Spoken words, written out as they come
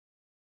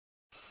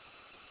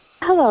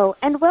Hello,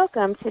 and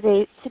welcome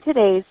to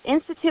today's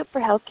Institute for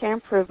Healthcare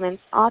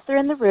Improvement's Author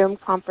in the Room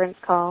conference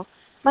call.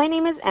 My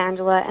name is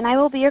Angela, and I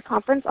will be your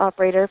conference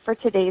operator for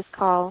today's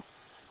call.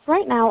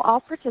 Right now, all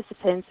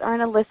participants are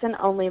in a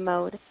listen-only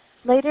mode.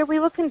 Later, we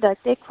will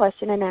conduct a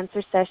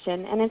question-and-answer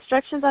session, and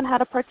instructions on how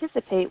to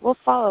participate will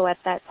follow at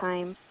that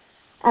time.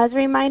 As a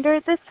reminder,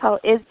 this call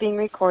is being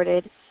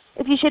recorded.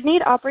 If you should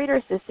need operator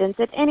assistance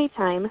at any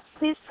time,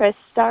 please press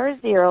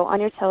 *0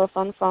 on your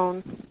telephone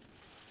phone.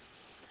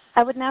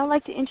 I would now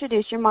like to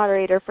introduce your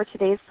moderator for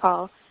today's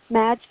call,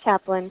 Madge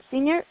Kaplan,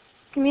 Senior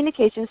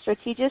Communications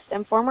Strategist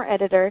and former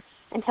editor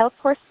and health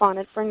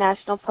correspondent for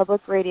National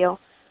Public Radio.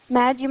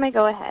 Madge, you may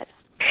go ahead.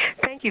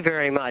 Thank you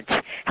very much.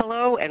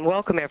 Hello and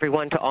welcome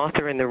everyone to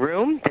Author in the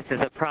Room. This is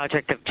a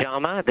project of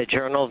JAMA, the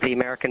Journal of the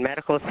American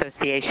Medical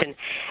Association,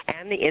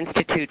 and the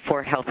Institute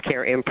for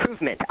Healthcare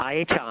Improvement,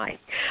 IHI.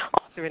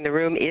 Author in the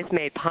Room is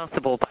made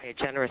possible by a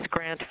generous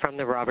grant from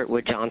the Robert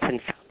Wood Johnson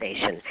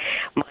Foundation.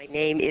 My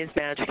name is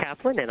Madge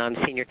Kaplan, and I'm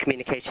Senior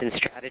Communications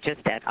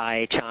Strategist at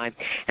IHI,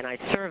 and I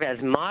serve as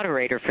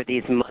moderator for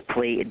these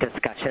monthly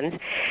discussions.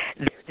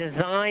 They're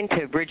designed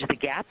to bridge the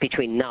gap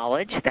between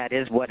knowledge, that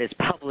is what is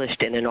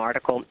published in an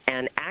article,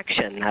 and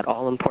action, that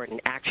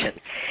all-important action,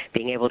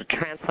 being able to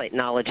translate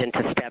knowledge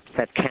into steps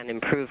that can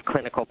improve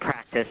clinical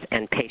practice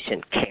and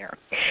patient care.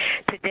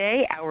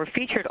 Today, our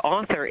featured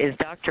author is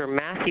Dr.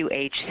 Matthew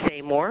H.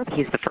 Seymour.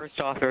 He's the first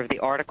author of the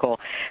article,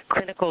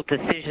 Clinical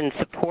Decision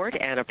Support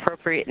and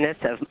Appropriateness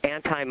of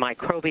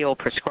Antimicrobial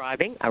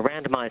Prescribing, a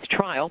Randomized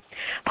Trial,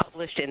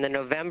 published in the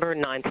November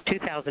 9,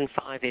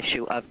 2005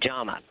 issue of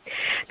JAMA.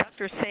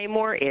 Dr.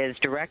 Seymour is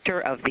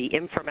Director of the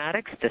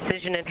Informatics,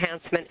 Decision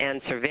Enhancement,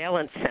 and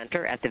Surveillance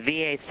Center at the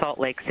VA Salt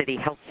Lake City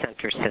Health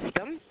Center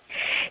System.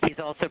 He's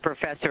also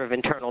Professor of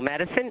Internal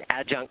Medicine,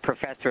 Adjunct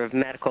Professor of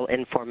Medical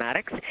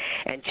Informatics,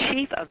 and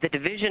Chief of the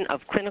Division of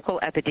Clinical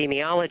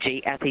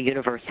Epidemiology at the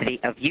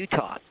University of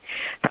Utah.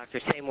 Dr.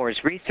 Seymour's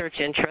research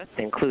interests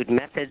include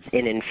methods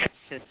in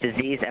infectious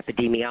disease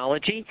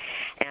epidemiology,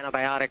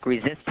 antibiotic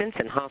resistance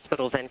in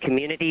hospitals and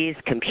communities,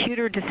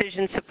 computer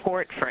decision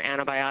support for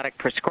antibiotic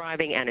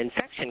prescribing and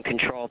infection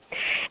control,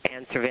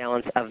 and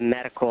surveillance of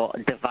medical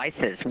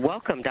devices.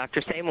 Welcome,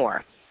 Dr.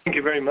 Seymour. Thank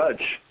you very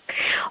much.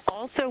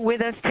 Also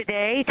with us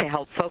today to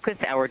help focus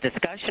our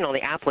discussion on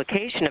the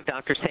application of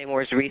Dr.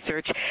 Seymour's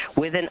research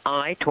with an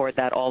eye toward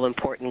that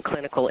all-important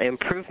clinical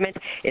improvement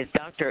is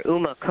Dr.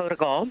 Uma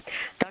Kodagal.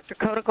 Dr.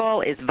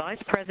 Kodagal is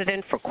Vice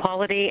President for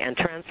Quality and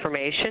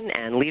Transformation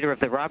and leader of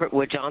the Robert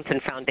Wood Johnson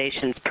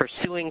Foundation's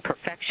Pursuing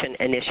Perfection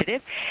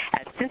initiative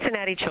at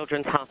Cincinnati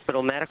Children's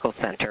Hospital Medical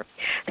Center.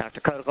 Dr.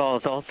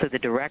 Kodagal is also the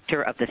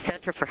director of the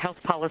Center for Health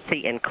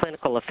Policy and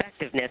Clinical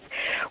Effectiveness,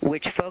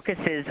 which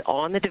focuses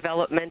on the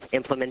development,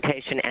 implementation,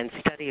 and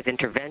study of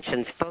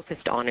interventions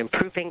focused on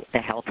improving the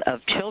health of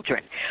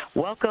children.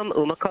 Welcome,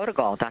 Uma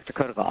Kodagal. Dr.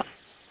 Kodagal.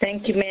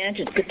 Thank you, Madge.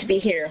 It's good to be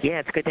here. Yeah,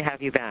 it's good to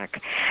have you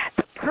back.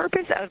 The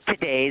purpose of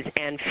today's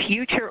and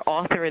future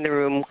Author in the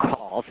Room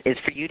calls is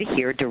for you to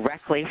hear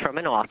directly from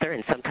an author,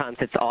 and sometimes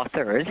it's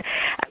authors,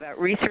 about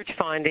research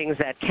findings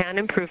that can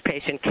improve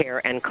patient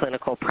care and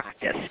clinical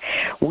practice.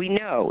 We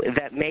know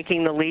that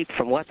making the leap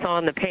from what's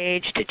on the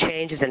page to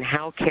changes in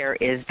how care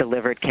is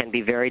delivered can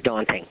be very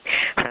daunting.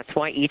 That's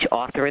why each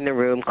Author in the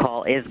Room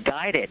call is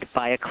guided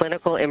by a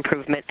clinical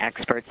improvement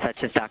expert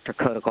such as Dr.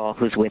 Kodagal,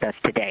 who's with us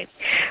today.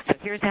 So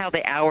here's how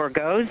the hour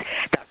goes.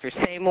 Dr.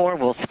 Seymour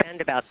will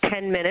spend about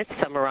 10 minutes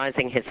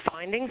summarizing his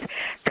findings.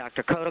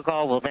 Dr.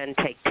 Kodagal will then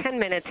take 10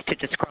 minutes to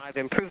describe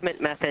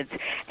improvement methods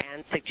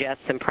and suggest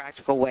some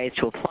practical ways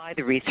to apply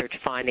the research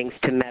findings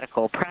to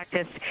medical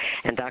practice.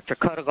 And Dr.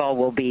 Kodagal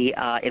will be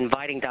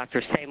inviting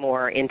Dr.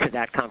 Seymour into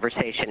that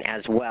conversation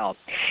as well.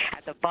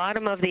 At the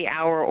bottom of the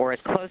hour, or as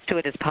close to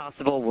it as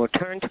possible, we'll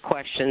turn to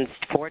questions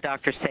for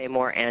Dr.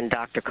 Seymour and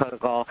Dr.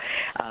 Kodagal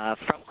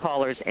from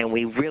callers, and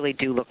we really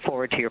do look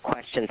forward to your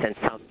questions and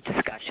some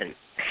discussion.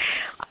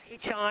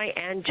 IHI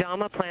and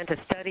JAMA plan to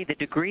study the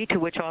degree to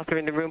which Author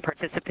in the Room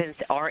participants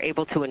are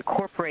able to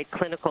incorporate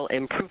clinical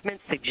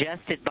improvements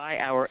suggested by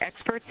our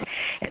experts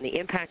and the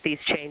impact these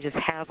changes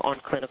have on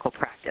clinical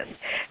practice.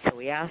 So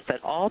we ask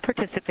that all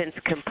participants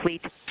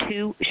complete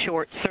 2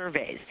 short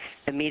surveys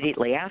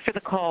immediately after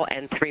the call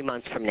and 3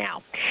 months from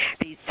now.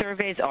 These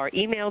surveys are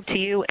emailed to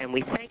you, and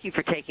we thank you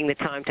for taking the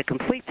time to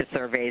complete the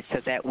surveys so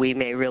that we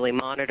may really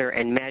monitor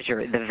and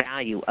measure the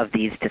value of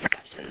these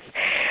discussions.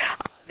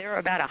 There are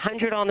about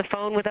 100 on the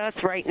phone with us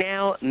right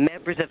now.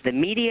 Members of the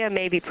media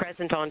may be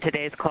present on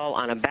today's call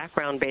on a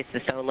background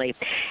basis only.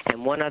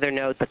 And one other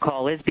note, the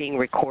call is being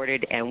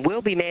recorded and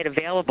will be made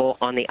available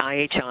on the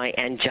IHI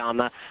and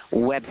JAMA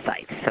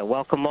websites. So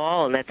welcome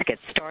all, and let's get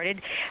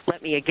started.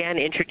 Let me again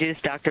introduce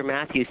Dr.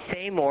 Matthew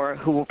Seymour,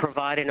 who will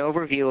provide an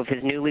overview of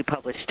his newly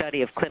published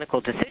study of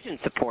clinical decision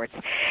supports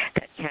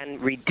that can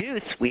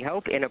reduce, we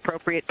hope,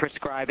 inappropriate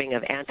prescribing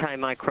of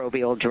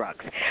antimicrobial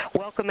drugs.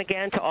 Welcome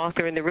again to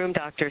Author in the Room,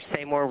 Dr.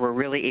 Seymour. We're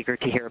really eager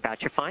to hear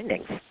about your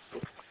findings.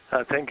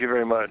 Thank you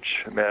very much,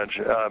 Madge.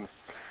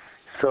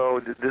 So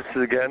this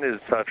again is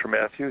Dr.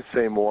 Matthew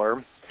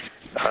Seymour.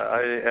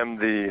 I am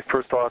the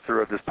first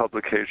author of this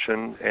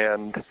publication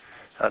and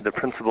the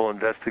principal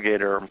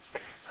investigator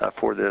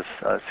for this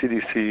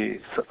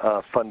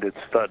CDC-funded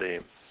study.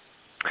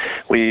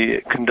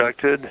 We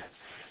conducted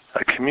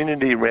a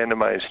community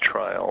randomized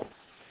trial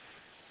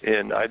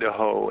in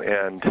Idaho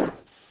and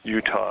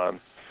Utah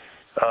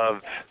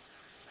of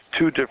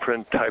two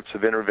different types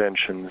of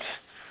interventions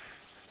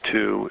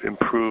to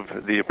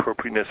improve the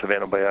appropriateness of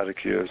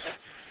antibiotic use,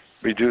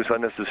 reduce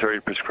unnecessary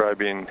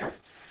prescribing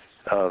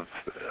of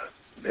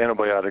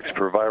antibiotics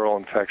for viral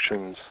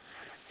infections,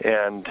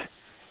 and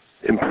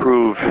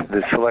improve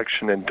the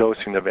selection and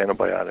dosing of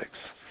antibiotics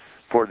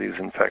for these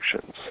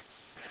infections.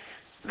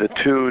 The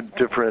two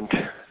different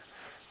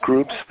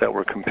groups that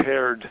were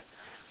compared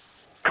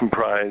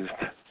comprised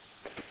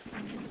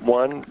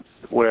one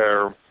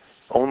where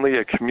only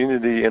a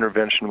community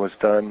intervention was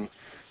done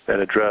that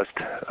addressed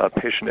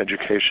patient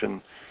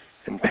education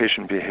and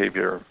patient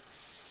behavior.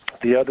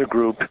 The other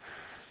group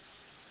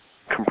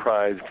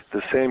comprised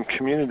the same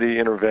community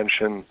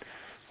intervention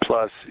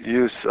plus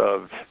use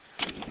of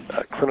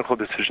clinical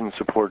decision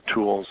support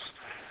tools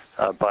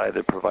by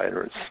the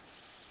providers.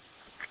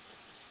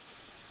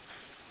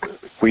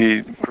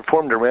 We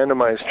performed a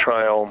randomized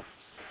trial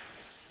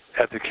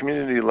at the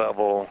community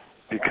level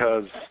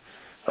because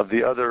of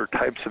the other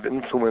types of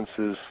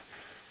influences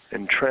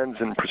and trends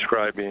in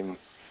prescribing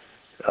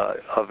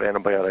of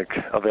antibiotics.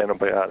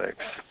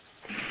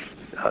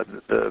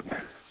 The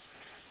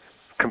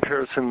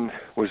comparison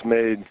was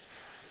made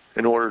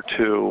in order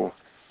to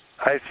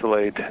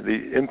isolate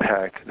the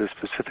impact, the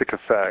specific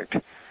effect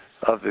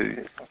of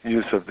the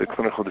use of the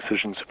clinical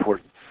decision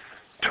support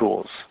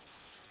tools.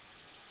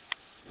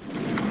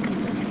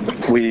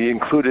 We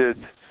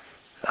included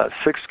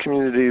 6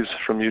 communities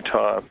from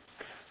Utah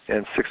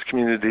and 6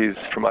 communities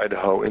from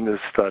Idaho in this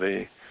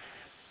study.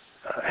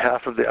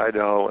 Half of the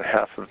Idaho,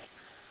 half of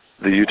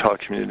the Utah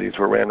communities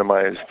were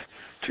randomized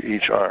to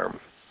each arm.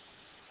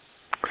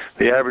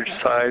 The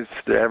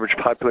average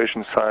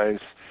population size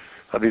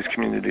of these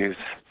communities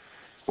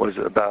was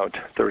about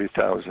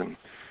 30,000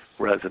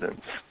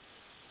 residents.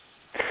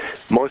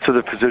 Most of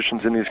the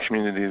physicians in these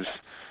communities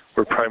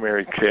were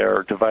primary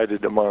care,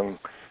 divided among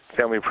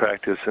family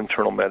practice,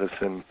 internal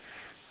medicine,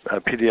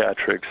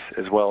 pediatrics,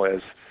 as well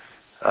as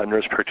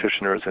nurse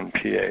practitioners and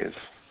PAs.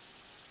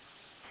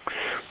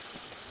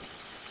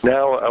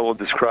 Now I will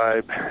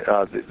describe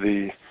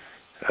the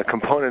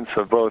components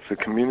of both the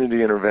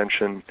community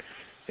intervention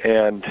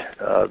and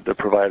the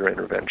provider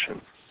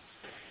intervention.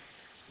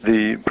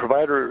 The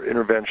provider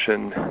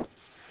intervention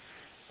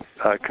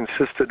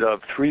consisted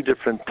of 3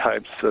 different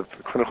types of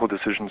clinical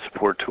decision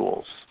support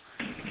tools,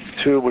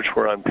 2 which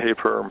were on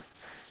paper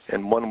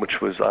and 1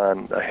 which was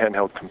on a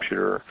handheld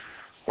computer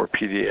or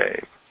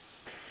PDA.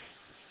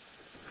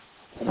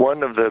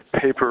 One of the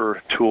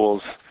paper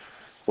tools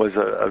was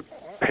a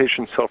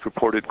patient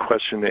self-reported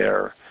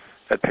questionnaire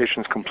that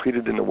patients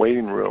completed in the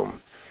waiting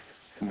room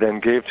and then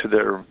gave to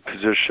their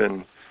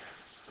physician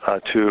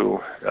to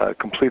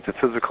complete the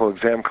physical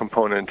exam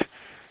component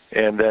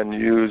and then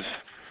use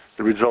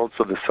the results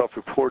of the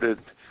self-reported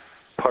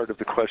part of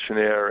the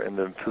questionnaire and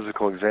the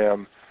physical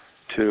exam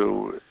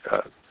to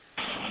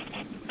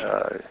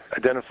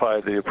identify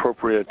the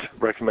appropriate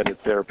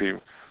recommended therapy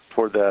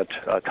for that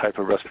type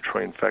of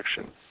respiratory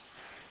infection.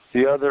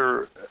 The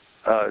other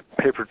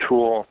paper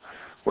tool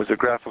was a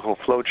graphical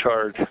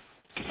flowchart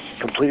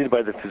completed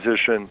by the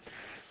physician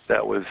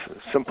that was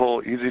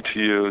simple, easy to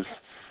use,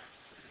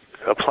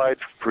 applied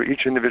for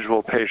each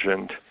individual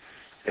patient,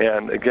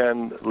 and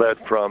again led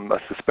from a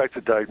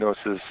suspected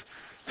diagnosis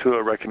to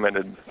a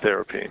recommended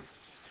therapy.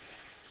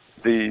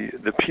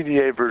 The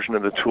PDA version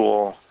of the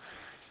tool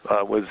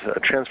was a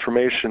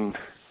transformation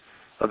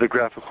of the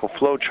graphical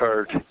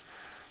flowchart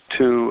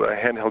to a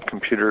handheld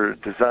computer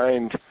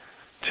designed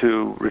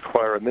to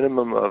require a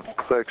minimum of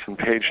clicks and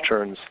page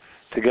turns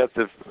to get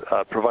the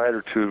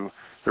provider to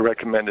the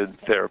recommended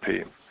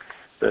therapy.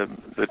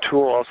 The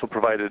tool also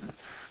provided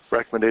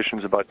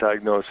recommendations about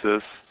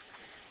diagnosis.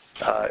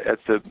 At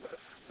the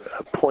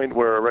point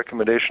where a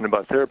recommendation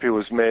about therapy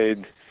was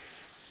made,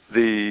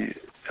 the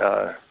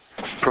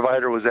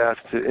provider was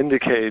asked to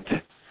indicate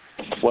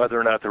whether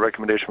or not the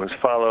recommendation was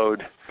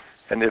followed,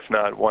 and if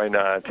not, why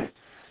not,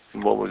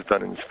 and what was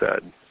done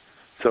instead.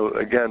 So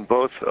again,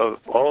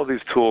 all of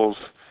these tools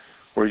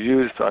were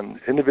used on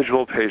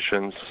individual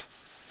patients.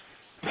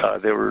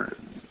 They were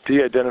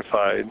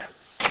de-identified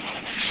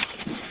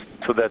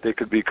so that they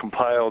could be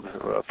compiled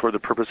for the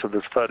purpose of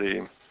the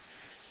study,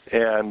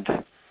 and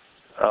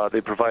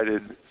they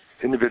provided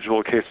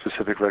individual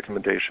case-specific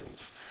recommendations,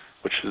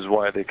 which is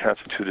why they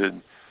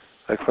constituted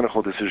a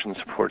clinical decision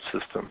support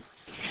system.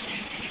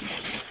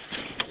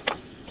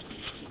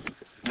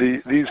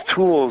 These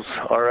tools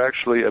are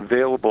actually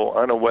available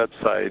on a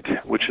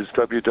website, which is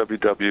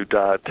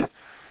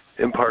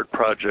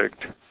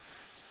www.impartproject,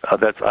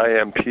 that's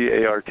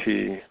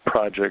IMPART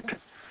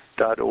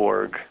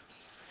project.org.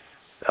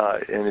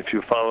 And if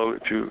you follow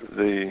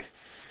the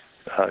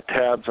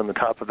tabs on the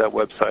top of that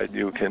website,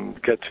 you can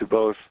get to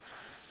both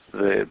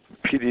the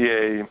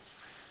PDA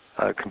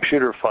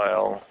computer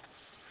file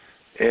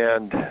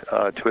and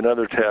to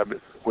another tab,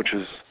 which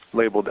is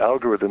labeled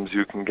Algorithms,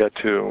 you can get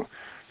to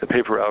the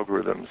paper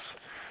algorithms.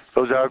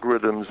 Those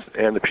algorithms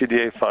and the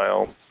PDA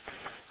file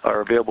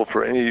are available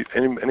for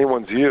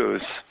anyone's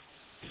use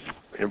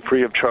and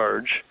free of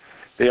charge.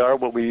 They are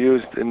what we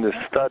used in this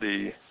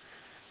study,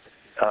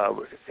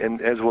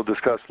 and as we'll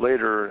discuss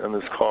later in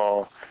this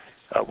call,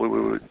 what we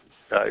would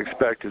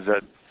expect is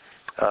that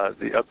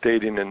the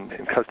updating and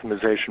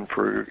customization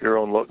for your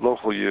own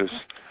local use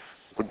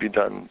would be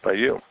done by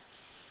you.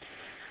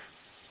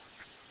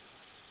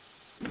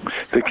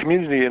 The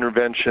community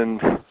intervention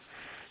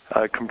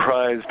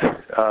comprised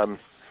a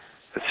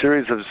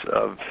series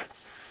of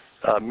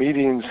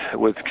meetings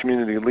with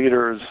community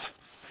leaders,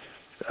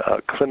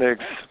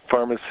 clinics,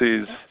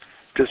 pharmacies,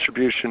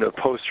 distribution of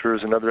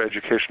posters and other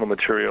educational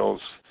materials,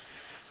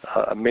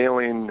 a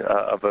mailing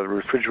of a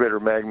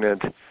refrigerator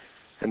magnet,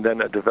 and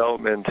then a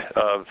development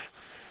of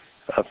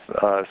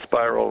a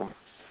spiral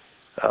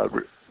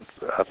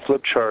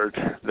flip chart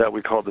that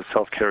we call the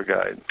self-care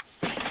guide.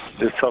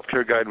 This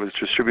self-care guide was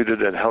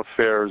distributed at health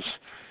fairs,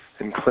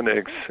 in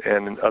clinics,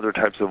 and in other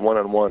types of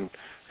one-on-one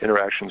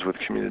interactions with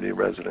community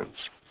residents.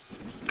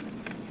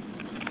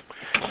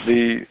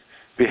 The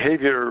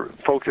behavior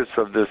focus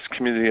of this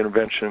community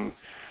intervention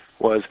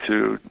was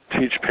to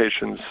teach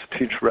patients,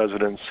 teach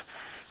residents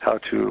how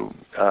to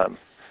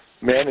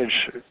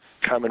manage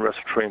common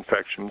respiratory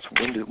infections,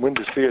 when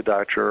to see a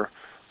doctor,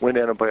 when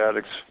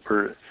antibiotics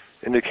were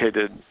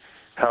indicated,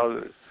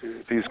 how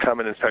these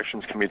common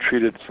infections can be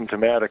treated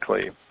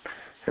symptomatically.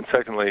 And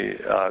secondly,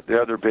 the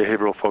other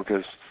behavioral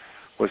focus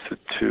was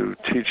to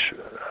teach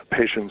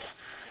patients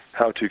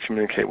how to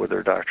communicate with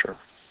their doctor.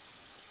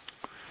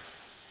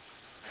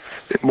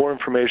 More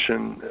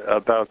information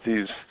about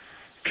these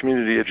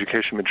community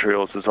education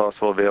materials is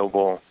also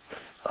available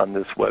on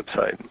this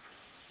website.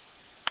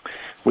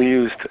 We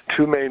used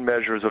two main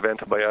measures of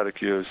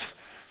antibiotic use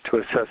to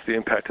assess the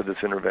impact of this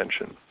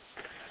intervention.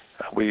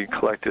 We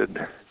collected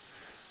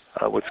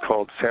what's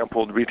called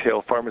sampled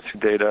retail pharmacy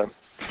data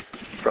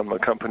from a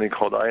company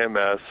called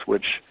IMS,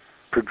 which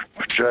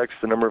projects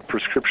the number of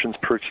prescriptions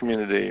per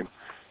community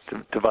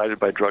divided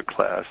by drug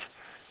class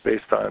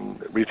based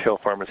on retail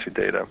pharmacy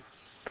data.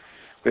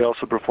 We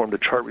also performed a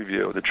chart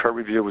review. The chart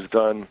review was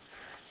done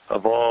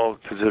of all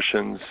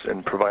physicians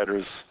and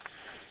providers,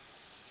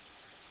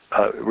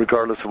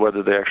 regardless of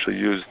whether they actually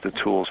used the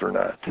tools or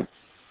not.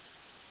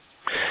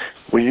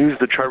 We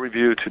used the chart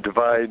review to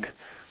divide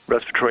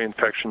respiratory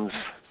infections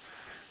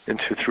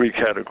into three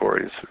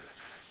categories.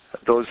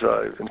 Those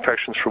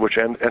infections for which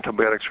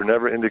antibiotics are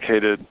never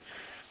indicated,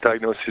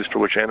 diagnoses for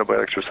which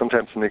antibiotics are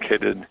sometimes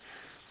indicated,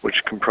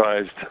 which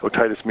comprised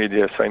otitis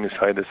media,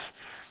 sinusitis,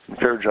 and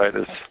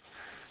pharyngitis,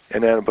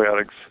 and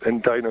antibiotics,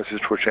 and diagnoses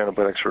for which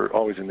antibiotics are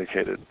always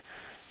indicated,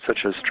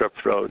 such as strep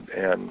throat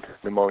and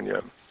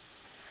pneumonia.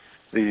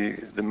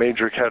 The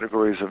major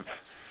categories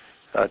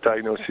of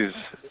diagnoses,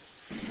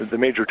 the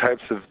major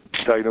types of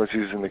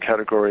diagnoses in the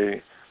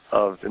category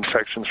of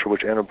infections for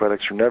which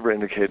antibiotics are never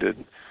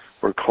indicated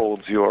were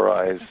colds,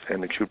 URIs,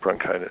 and acute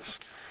bronchitis,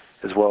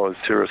 as well as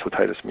serous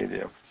otitis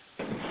media.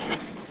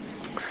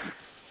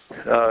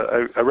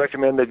 I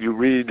recommend that you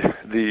read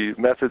the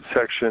methods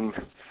section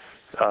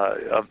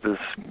of this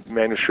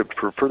manuscript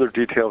for further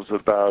details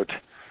about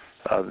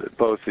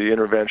both the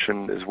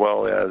intervention as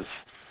well as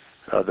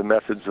the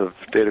methods of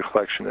data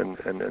collection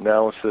and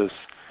analysis.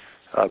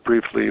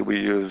 Briefly, we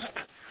used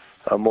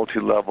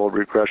multi-level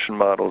regression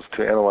models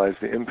to analyze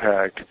the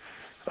impact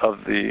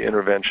of the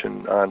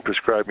intervention on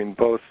prescribing,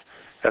 both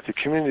at the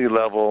community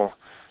level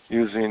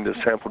using the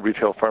sampled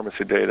retail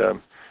pharmacy data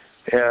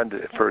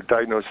and for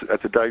diagnosis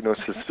at the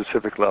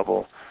diagnosis-specific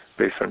level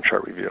based on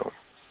chart review.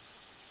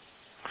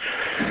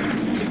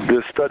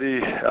 This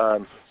study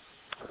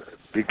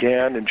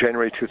began in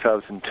January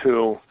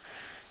 2002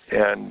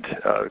 and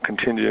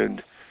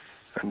continued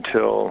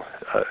until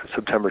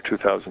September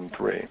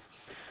 2003.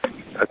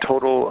 A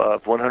total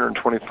of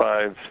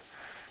 125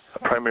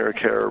 primary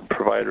care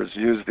providers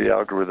used the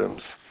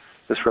algorithms.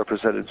 This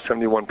represented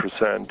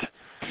 71%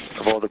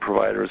 of all the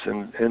providers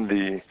in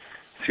the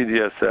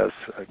CDSS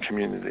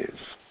communities.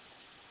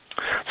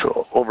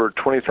 So over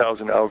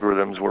 20,000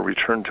 algorithms were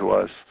returned to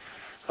us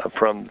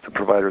from the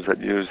providers that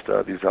used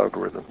these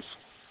algorithms.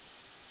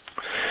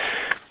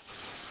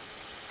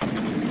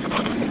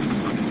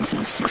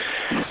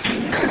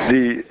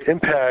 The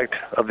impact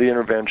of the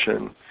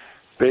intervention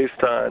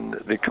based on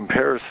the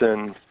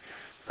comparison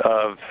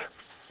of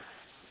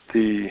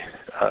the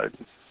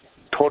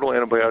total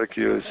antibiotic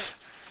use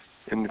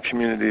in the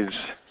communities,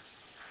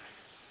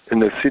 in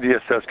the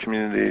CDSS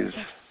communities,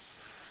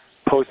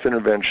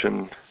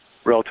 post-intervention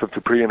relative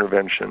to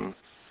pre-intervention,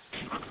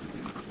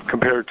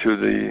 compared to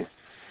the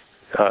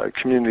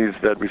communities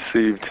that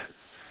received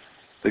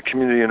the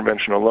community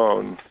intervention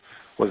alone,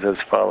 was as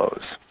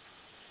follows.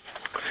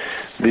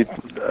 The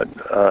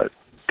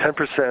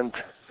 10%,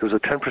 there was a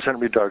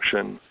 10%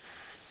 reduction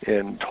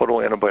in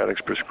total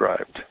antibiotics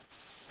prescribed.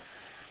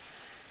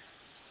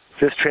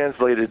 This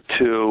translated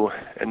to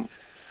an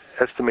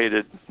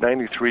estimated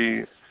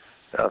 93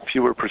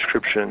 fewer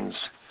prescriptions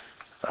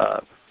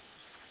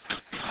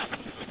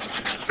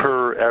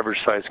per average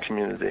size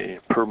community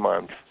per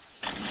month.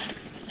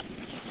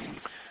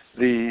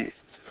 The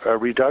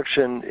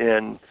reduction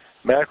in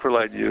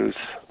macrolide use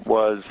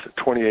was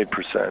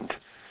 28%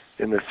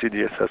 in the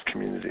CDSS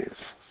communities.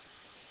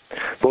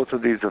 Both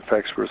of these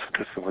effects were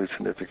statistically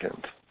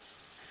significant.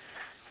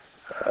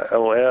 I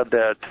will add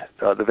that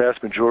the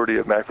vast majority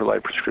of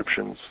macrolide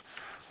prescriptions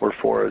were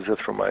for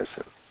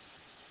azithromycin.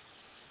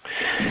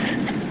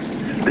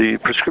 The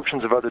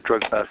prescriptions of other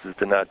drug classes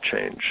did not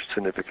change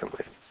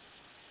significantly.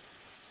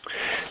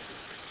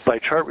 By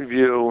chart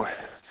review,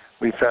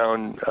 we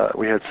found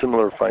we had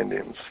similar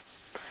findings.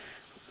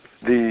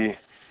 The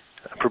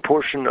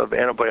proportion of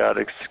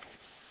antibiotics,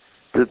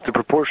 the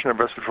proportion of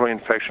respiratory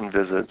infection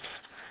visits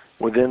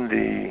within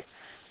the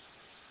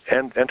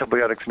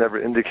antibiotics never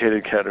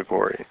indicated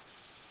category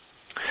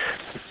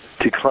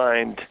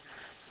declined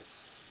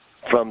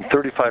from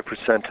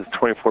 35% to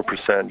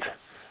 24%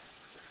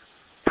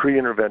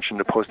 pre-intervention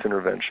to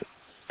post-intervention.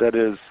 That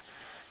is,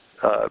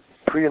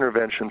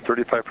 pre-intervention,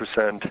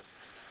 35%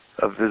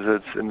 of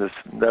visits in this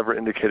never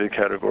indicated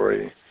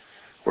category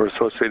were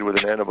associated with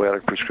an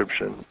antibiotic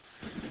prescription,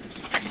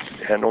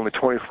 and only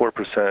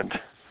 24%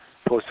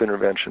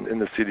 post-intervention in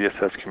the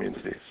CDSS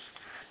communities.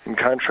 In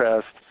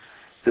contrast,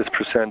 this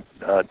percent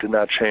did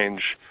not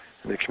change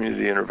in the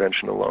community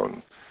intervention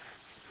alone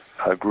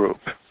group.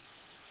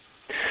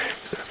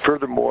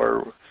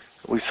 Furthermore,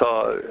 we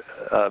saw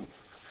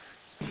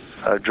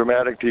a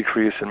dramatic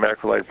decrease in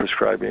macrolide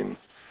prescribing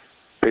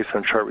based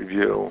on chart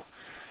review,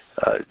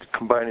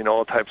 combining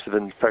all types of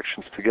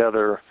infections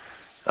together.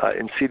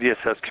 In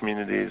CDSS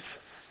communities,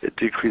 it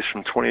decreased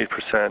from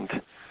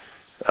 28%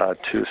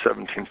 to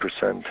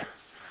 17%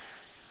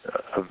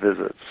 of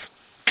visits.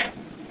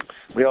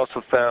 We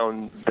also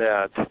found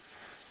that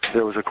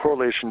there was a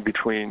correlation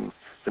between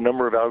the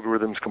number of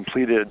algorithms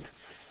completed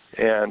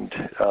and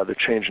the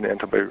change in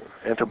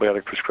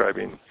antibiotic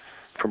prescribing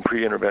from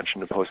pre-intervention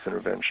to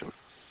post-intervention.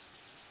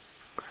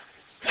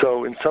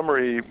 So in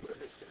summary,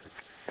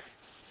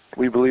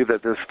 we believe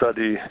that this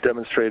study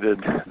demonstrated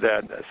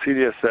that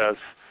CDSS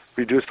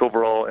reduced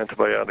overall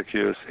antibiotic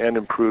use and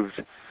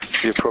improved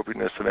the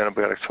appropriateness of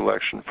antibiotic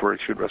selection for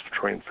acute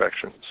respiratory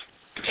infections.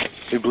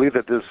 We believe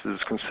that this is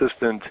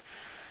consistent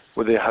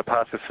with the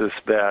hypothesis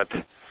that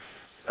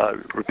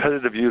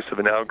repetitive use of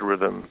an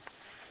algorithm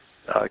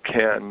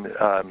can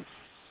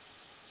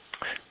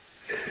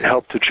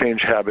help to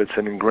change habits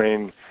and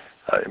ingrain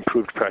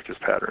improved practice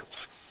patterns.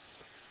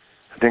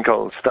 I think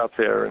I'll stop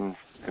there and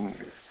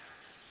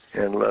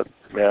let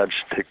Madge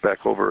take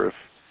back over.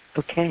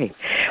 Okay.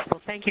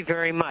 Well, thank you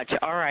very much.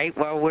 All right.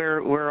 Well,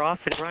 we're off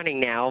and running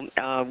now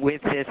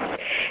with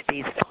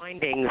these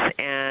findings,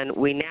 and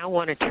we now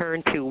want to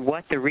turn to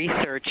what the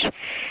research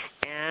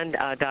and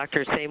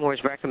Dr.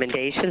 Seymour's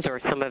recommendations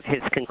or some of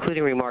his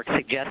concluding remarks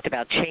suggest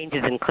about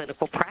changes in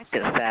clinical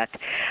practice that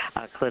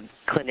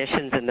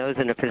clinicians and those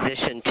in a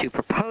position to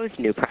propose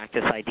new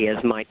practice ideas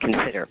might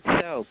consider.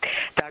 So,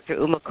 Dr.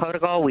 Uma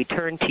Kodagal, we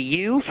turn to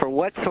you for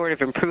what sort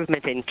of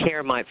improvement in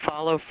care might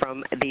follow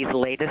from these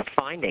latest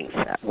findings.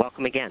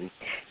 Welcome again.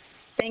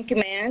 Thank you,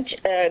 Madge.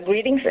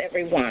 Greetings,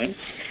 everyone.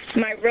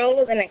 My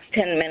role in the next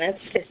 10 minutes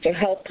is to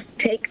help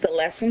take the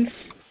lessons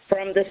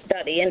from the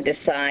study and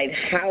decide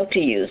how to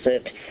use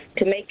it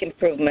to make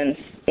improvements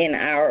in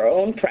our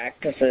own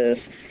practices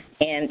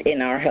and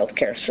in our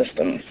healthcare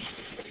system.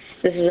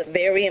 This is a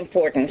very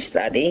important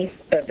study,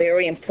 a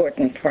very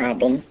important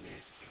problem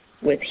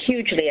with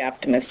hugely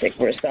optimistic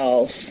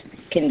results,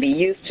 can be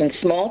used in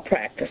small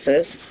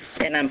practices,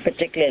 and I'm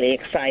particularly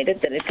excited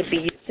that it could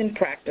be used in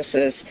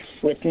practices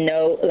with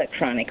no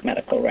electronic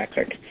medical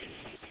record.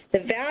 The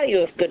value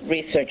of good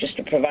research is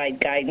to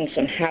provide guidance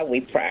on how we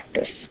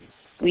practice.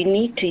 We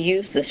need to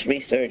use this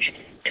research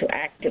to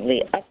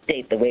actively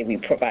update the way we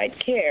provide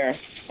care,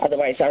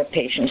 otherwise our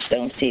patients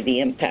don't see the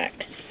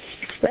impact.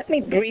 Let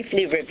me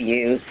briefly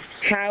review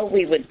how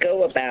we would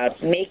go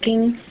about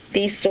making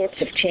these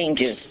sorts of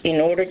changes in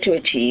order to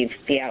achieve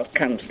the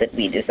outcomes that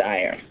we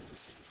desire.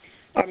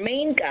 Our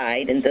main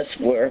guide in this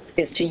work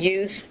is to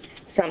use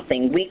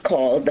something we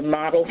call the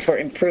model for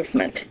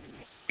improvement.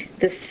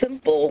 This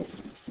simple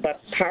but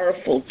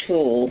powerful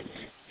tool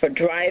for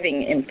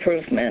driving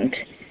improvement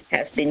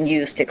has been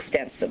used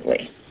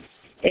extensively.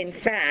 In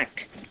fact,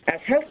 as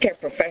healthcare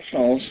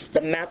professionals,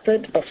 the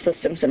method of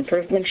systems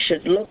improvement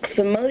should look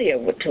familiar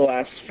to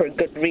us for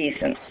good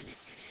reasons.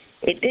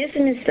 It is,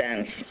 in a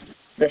sense,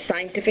 the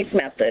scientific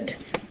method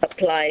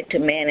applied to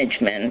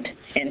management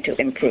and to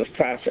improve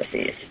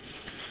processes.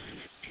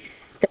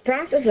 The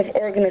process of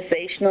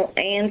organizational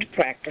and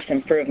practice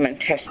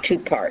improvement has two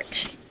parts.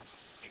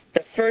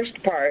 The first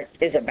part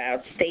is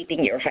about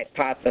stating your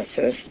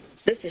hypothesis.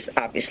 This is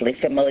obviously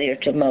familiar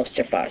to most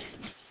of us.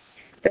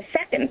 The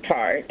second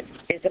part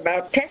is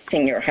about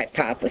testing your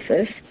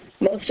hypothesis.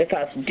 Most of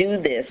us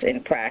do this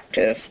in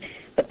practice,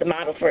 but the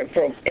model for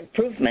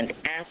improvement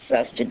asks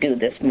us to do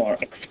this more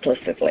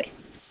explicitly.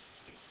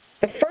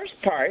 The first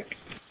part,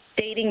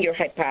 stating your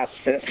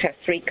hypothesis, has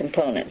three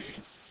components.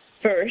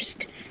 First,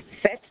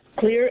 set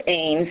clear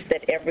aims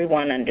that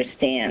everyone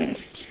understands.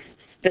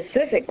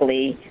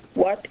 Specifically,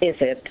 what is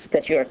it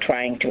that you're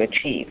trying to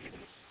achieve?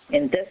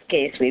 In this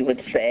case, we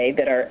would say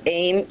that our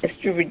aim is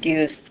to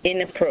reduce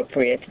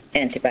inappropriate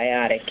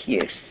antibiotic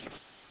use.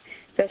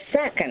 The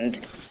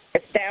second,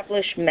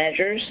 establish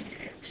measures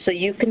so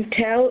you can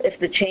tell if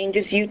the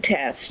changes you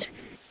test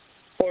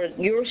or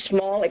your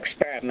small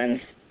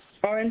experiments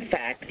are in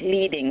fact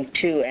leading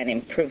to an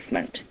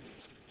improvement.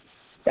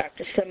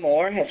 Dr.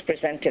 Samore has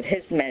presented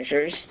his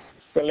measures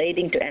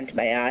relating to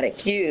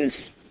antibiotic use.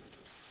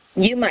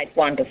 You might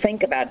want to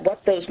think about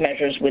what those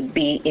measures would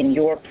be in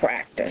your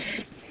practice.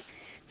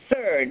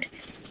 Third,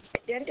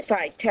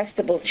 identify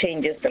testable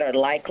changes that are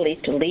likely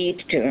to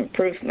lead to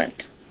improvement.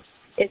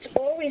 It's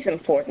always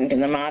important in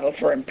the model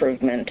for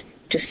improvement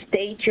to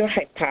state your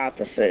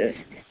hypothesis,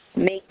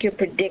 make your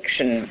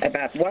prediction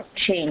about what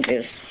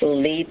changes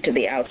will lead to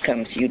the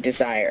outcomes you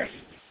desire.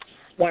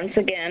 Once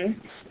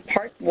again,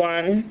 part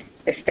one,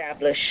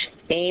 establish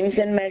aims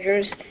and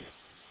measures,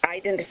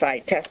 identify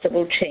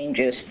testable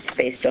changes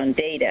based on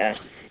data,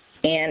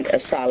 and a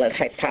solid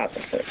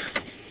hypothesis.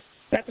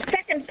 Now, the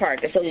second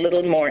part is a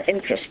little more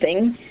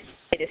interesting.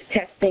 It is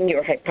testing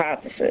your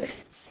hypothesis.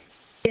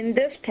 In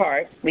this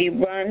part, we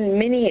run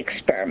mini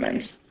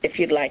experiments, if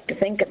you'd like to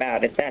think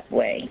about it that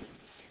way.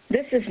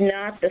 This is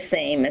not the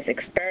same as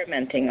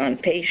experimenting on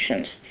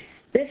patients.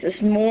 This is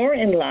more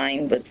in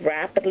line with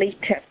rapidly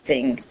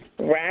testing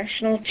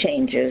rational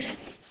changes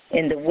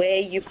in the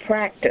way you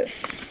practice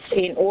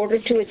in order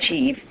to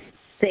achieve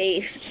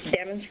safe,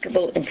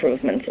 demonstrable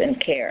improvements in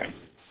care.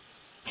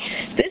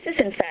 This is,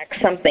 in fact,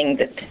 something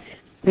that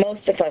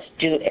most of us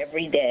do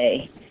every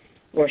day.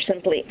 We're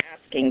simply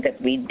asking that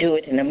we do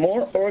it in a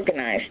more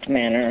organized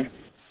manner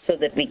so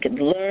that we could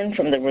learn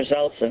from the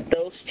results of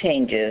those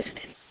changes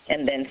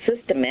and then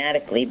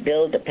systematically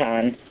build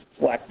upon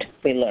what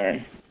we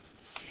learn.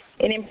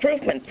 In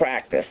improvement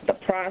practice, the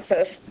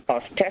process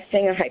of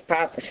testing a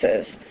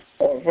hypothesis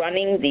or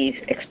running these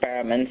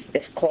experiments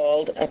is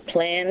called a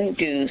plan,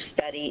 do,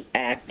 study,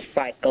 act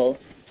cycle,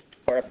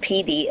 or a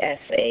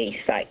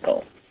PDSA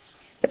cycle.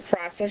 The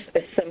process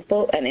is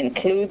simple and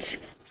includes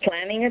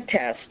planning a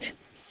test,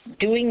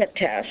 doing a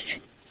test,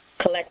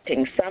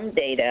 collecting some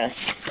data,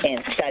 and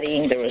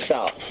studying the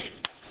results,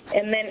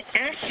 and then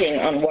acting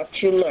on what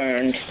you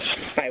learned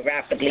by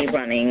rapidly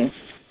running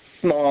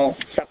small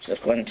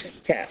subsequent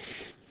tests.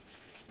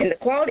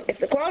 If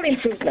the quality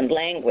improvement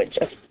language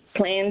of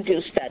plan,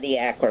 do, study,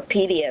 act, or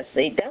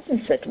PDSA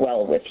doesn't sit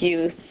well with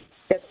you,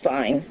 that's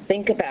fine.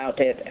 Think about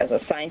it as a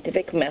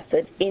scientific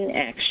method in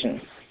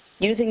action,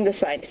 using the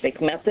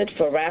scientific method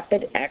for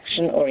rapid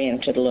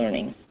action-oriented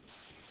learning.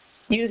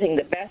 Using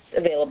the best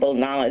available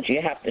knowledge,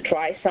 you have to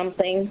try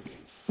something,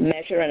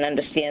 measure and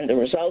understand the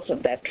results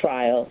of that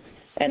trial,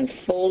 and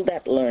fold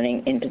that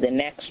learning into the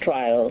next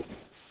trial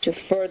to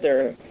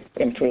further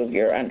improve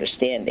your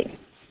understanding.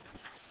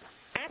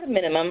 At a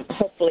minimum,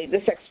 hopefully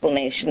this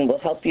explanation will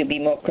help you be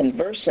more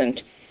conversant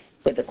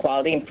with the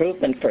quality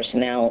improvement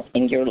personnel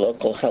in your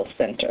local health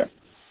center.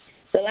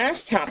 The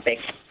last topic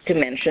to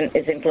mention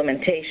is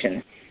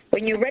implementation.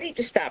 When you're ready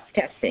to stop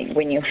testing,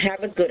 when you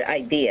have a good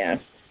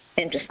idea,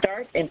 and to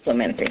start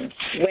implementing,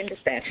 when does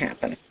that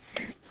happen?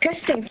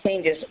 Testing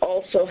changes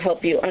also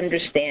help you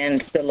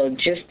understand the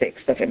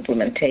logistics of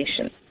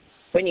implementation.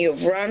 When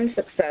you've run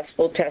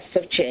successful tests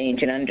of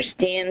change and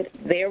understand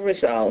their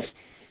results,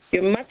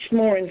 you're much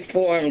more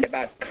informed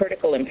about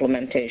critical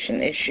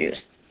implementation issues.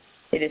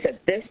 It is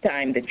at this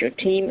time that your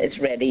team is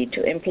ready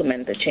to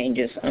implement the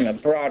changes on a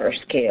broader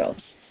scale,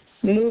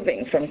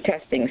 moving from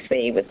testing,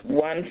 say, with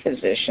one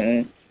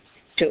physician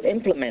to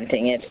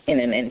implementing it in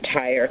an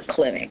entire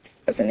clinic,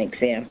 as an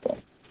example.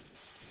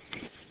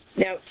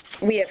 Now,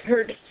 we have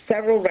heard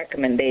several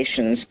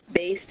recommendations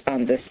based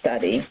on this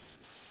study,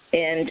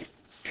 and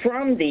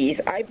from these,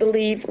 I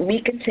believe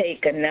we can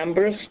take a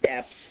number of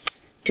steps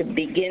to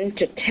begin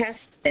to test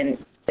and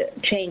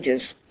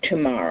changes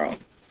tomorrow.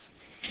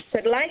 So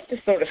I'd like to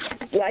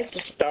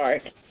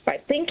start by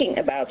thinking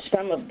about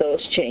some of those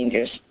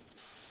changes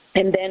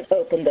and then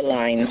open the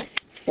line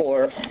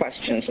for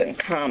questions and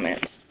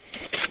comments.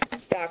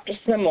 Dr.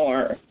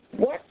 Samore,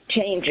 what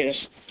changes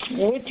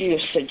would you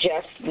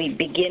suggest we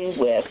begin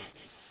with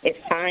if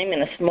I'm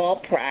in a small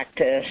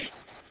practice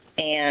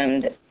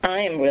and I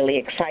am really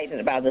excited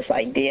about this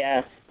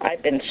idea?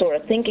 I've been sort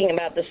of thinking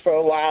about this for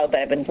a while,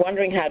 but I've been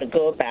wondering how to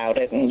go about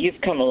it, and you've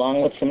come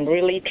along with some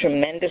really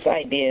tremendous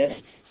ideas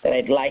that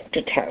I'd like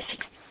to test.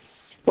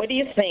 What do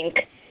you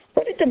think?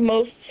 What are the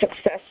most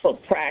successful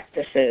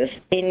practices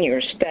in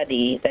your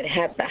study that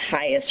have the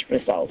highest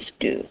results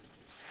do?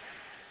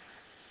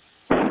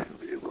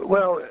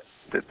 Well,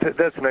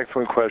 that's an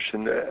excellent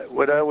question.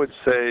 What I would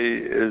say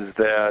is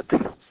that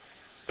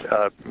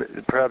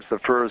perhaps the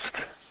first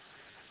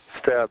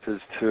step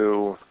is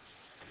to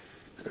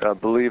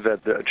believe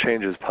that the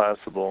change is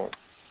possible.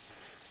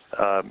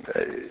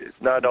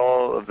 Not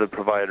all of the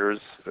providers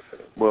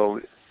will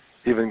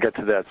even get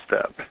to that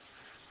step.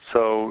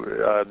 So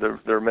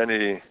there are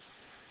many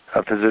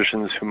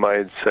physicians who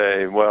might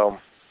say, well,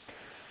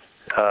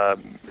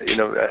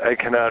 I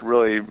cannot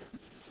really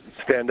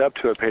stand up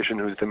to a patient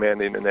who's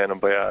demanding an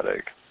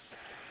antibiotic.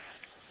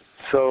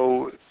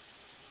 So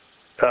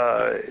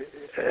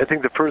I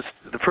think the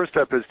first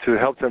step is to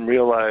help them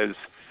realize,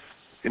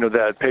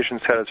 that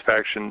patient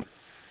satisfaction,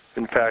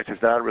 in fact,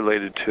 is not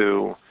related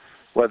to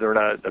whether or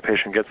not a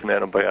patient gets an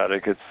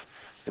antibiotic. It's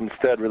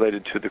instead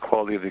related to the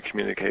quality of the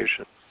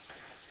communication,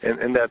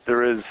 and that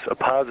there is a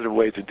positive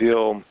way to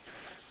deal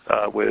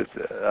with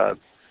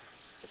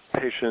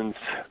patients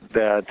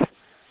that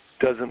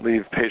doesn't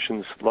leave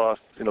patients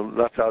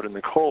left out in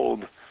the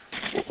cold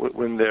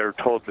when they're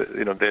told that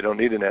they don't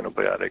need an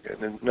antibiotic.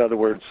 And in other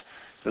words,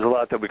 there's a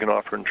lot that we can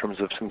offer in terms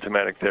of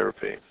symptomatic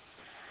therapy.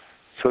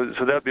 So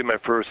that'd be my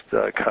first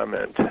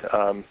comment,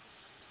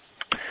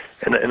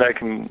 and I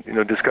can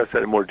discuss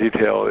that in more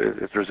detail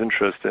if there's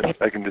interest, and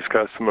I can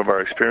discuss some of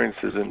our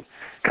experiences and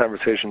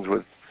conversations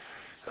with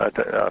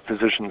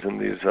physicians in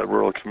these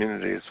rural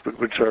communities,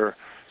 which are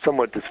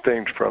somewhat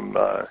distinct from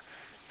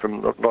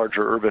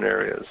larger urban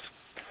areas.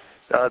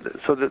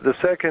 So the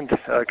second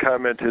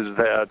comment is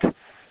that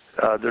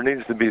there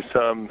needs to be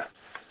some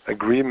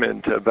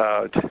agreement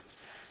about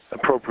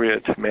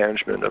appropriate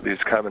management of these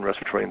common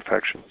respiratory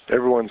infections.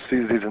 Everyone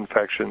sees these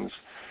infections.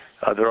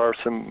 There are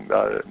some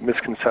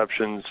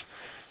misconceptions.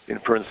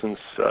 For instance,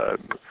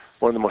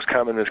 one of the most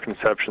common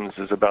misconceptions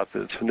is about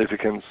the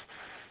significance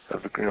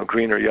of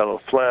green or yellow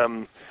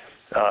phlegm,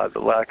 the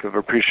lack of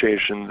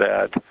appreciation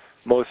that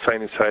most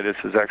sinusitis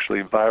is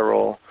actually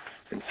viral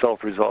and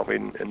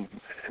self-resolving and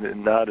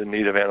not in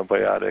need of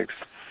antibiotics.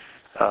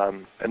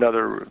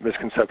 Another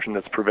misconception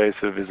that's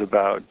pervasive is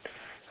about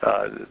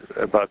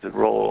the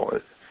role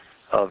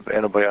of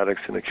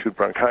antibiotics in acute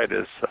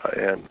bronchitis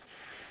and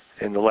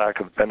the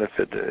lack of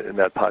benefit in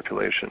that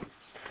population.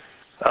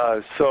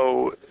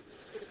 So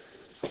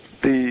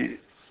the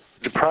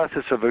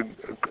process of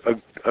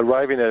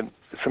arriving at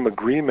some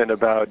agreement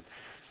about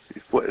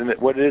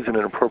what is an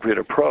appropriate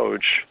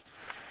approach,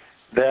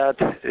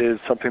 that is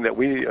something that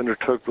we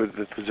undertook with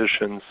the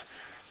physicians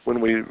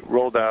when we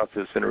rolled out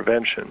this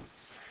intervention,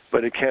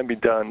 but it can be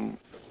done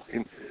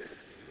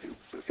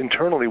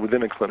internally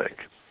within a clinic.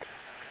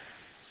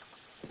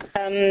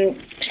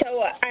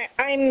 So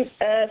I'm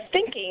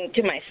thinking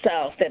to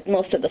myself that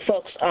most of the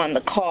folks on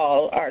the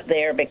call are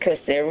there because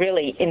they're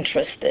really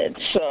interested.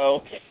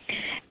 So,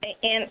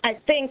 and I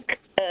think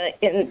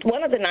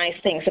one of the nice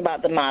things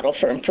about the model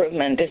for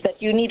improvement is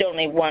that you need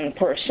only one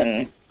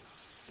person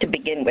to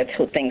begin with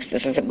who thinks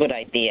this is a good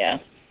idea.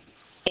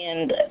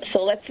 And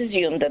so let's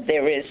assume that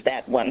there is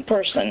that one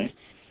person.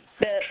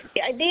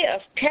 The idea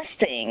of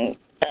testing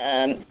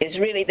is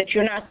really that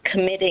you're not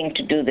committing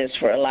to do this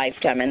for a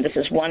lifetime, and this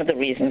is one of the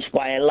reasons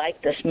why I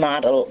like this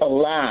model a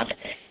lot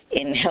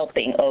in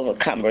helping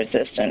overcome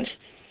resistance.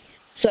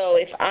 So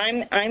if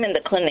I'm in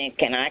the clinic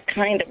and I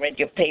kind of read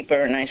your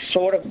paper and I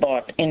sort of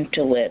bought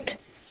into it,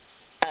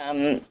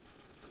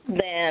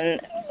 then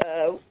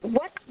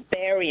what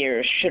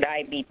barriers should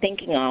I be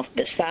thinking of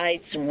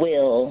besides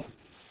will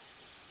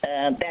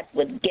that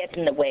would get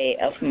in the way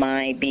of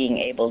my being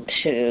able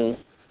to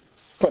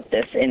put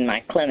this in my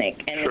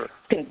clinic? And Sure. if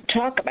you can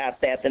talk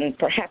about that, then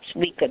perhaps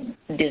we could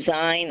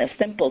design a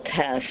simple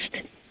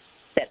test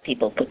that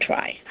people could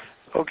try.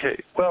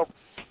 Okay. Well,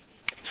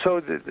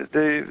 so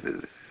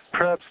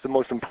perhaps the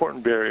most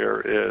important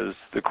barrier is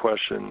the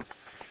question,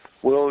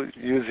 will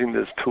using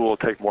this tool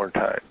take more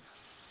time?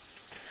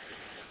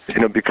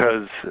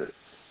 Because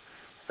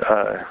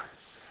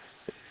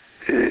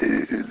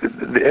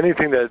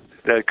anything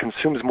that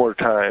consumes more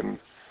time,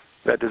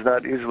 that does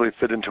not easily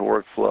fit into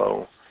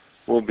workflow,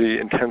 will be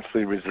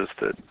intensely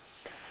resisted.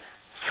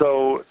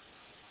 So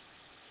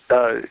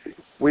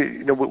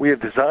we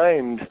have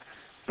designed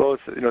both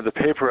the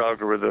paper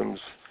algorithms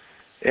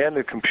and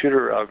the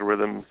computer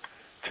algorithm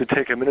to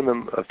take a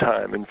minimum of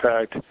time. In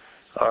fact,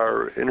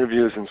 our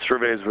interviews and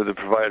surveys with the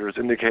providers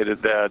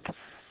indicated that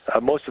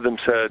most of them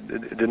said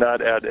it did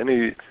not add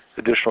any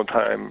additional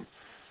time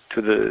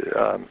to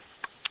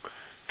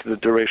the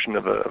duration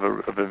of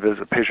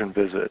a patient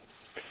visit.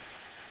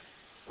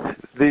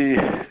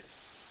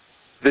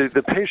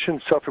 The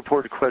patient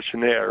self-reported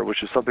questionnaire,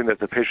 which is something that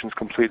the patients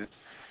complete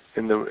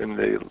in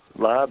the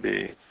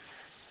lobby,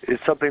 is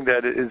something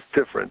that is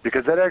different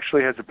because that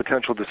actually has the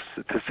potential to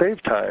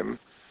save time,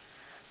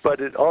 but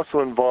it also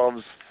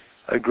involves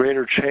a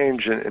greater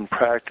change in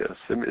practice.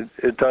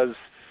 It does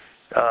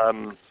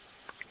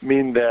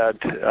mean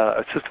that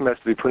a system has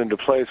to be put into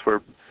place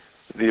where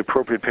the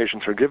appropriate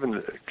patients are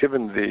given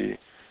the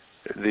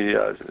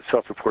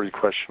self-reported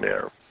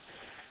questionnaire.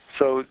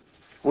 So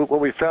what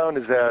we found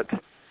is that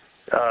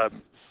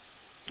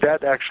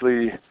that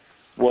actually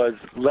was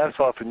less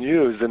often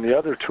used than the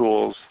other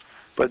tools,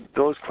 but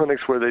those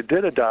clinics where they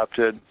did adopt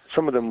it,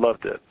 some of them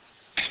loved it.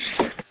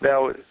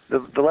 Now,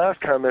 the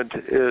last comment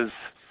is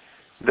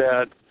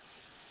that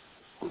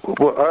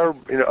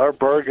our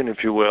bargain,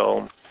 if you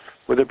will,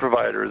 with the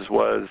providers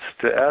was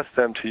to ask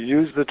them to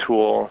use the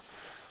tool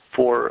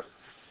for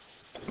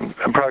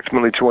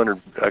approximately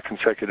 200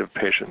 consecutive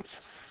patients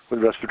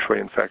with respiratory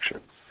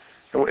infection.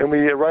 And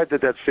we arrived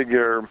at that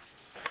figure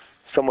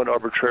somewhat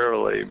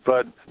arbitrarily,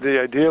 but the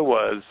idea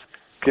was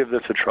give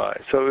this a try.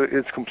 So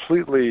it's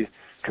completely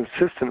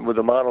consistent with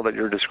the model that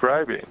you're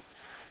describing,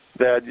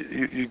 that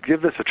you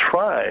give this a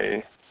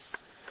try,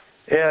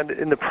 and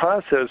in the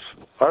process,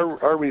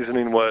 our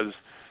reasoning was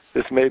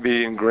this may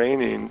be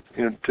ingraining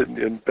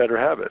in better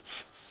habits.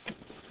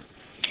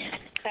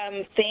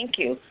 Thank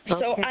you.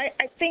 Okay. So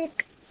I think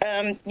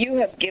you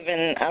have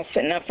given us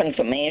enough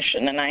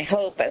information, and I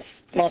hope, as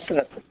most of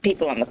the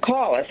people on the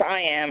call, as I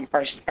am,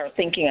 are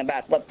thinking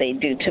about what they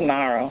do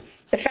tomorrow.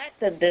 The fact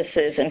that this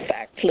is, in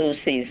fact, flu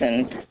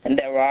season, and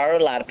there are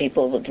a lot of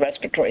people with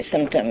respiratory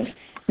symptoms,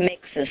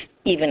 makes this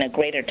even a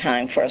greater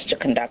time for us to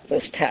conduct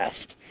this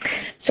test.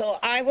 So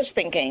I was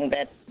thinking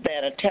that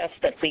a test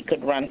that we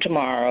could run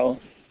tomorrow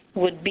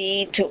would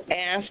be to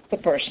ask the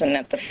person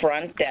at the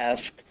front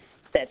desk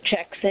that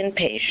checks in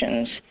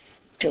patients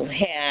to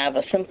have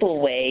a simple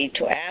way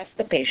to ask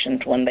the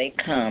patient when they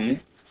come,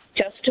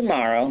 just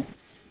tomorrow,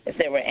 if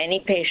there were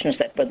any patients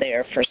that were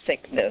there for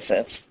sick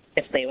visits,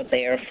 if they were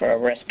there for a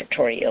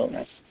respiratory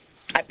illness.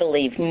 I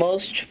believe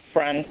most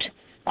front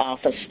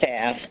office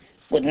staff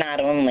would not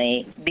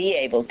only be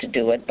able to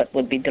do it, but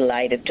would be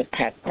delighted to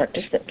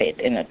participate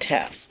in a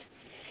test.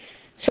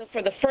 So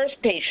for the first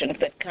patient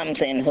that comes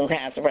in who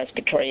has a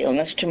respiratory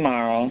illness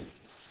tomorrow,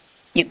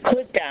 you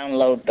could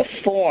download the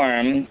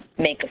form,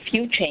 make a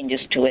few changes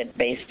to it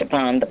based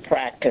upon the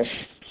practice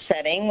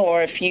setting,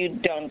 or if you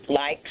don't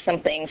like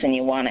some things and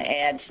you want to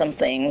add some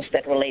things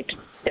that relate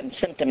to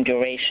symptom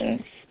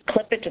duration,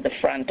 clip it to the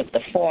front of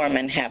the form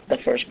and have the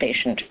first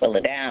patient fill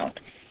it out.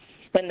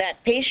 When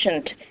that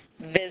patient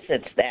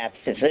visits that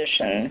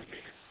physician,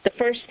 the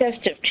first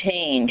test of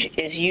change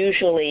is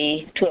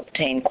usually to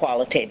obtain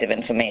qualitative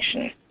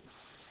information.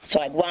 So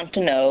I'd want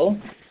to know,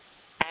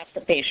 ask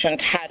the patient,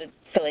 how did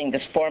filling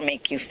this form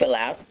make you fill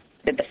out?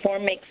 Did the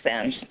form make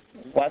sense?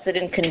 Was it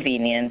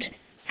inconvenient?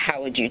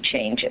 How would you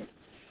change it?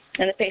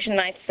 And the patient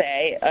might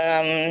say,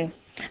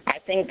 I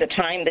think the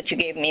time that you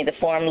gave me the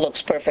form looks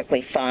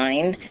perfectly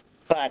fine,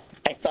 but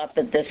I thought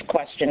that this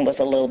question was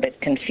a little bit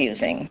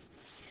confusing.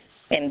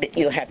 And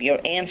you have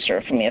your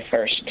answer from your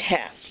first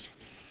test.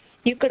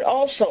 You could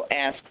also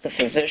ask the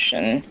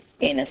physician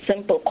in a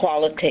simple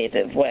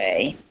qualitative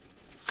way.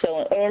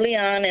 So early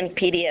on in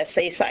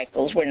PDSA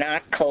cycles, we're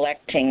not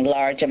collecting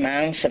large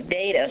amounts of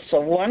data.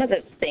 So one of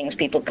the things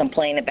people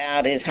complain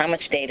about is, how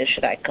much data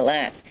should I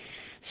collect?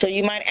 So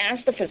you might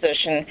ask the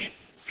physician,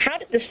 how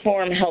did this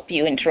form help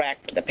you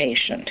interact with the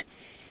patient?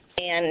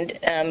 And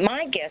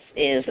my guess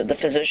is that the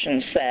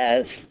physician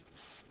says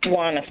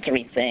one of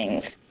three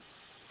things.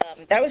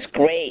 That was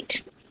great.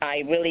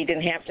 I really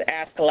didn't have to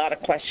ask a lot of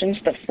questions.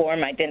 The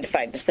form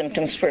identified the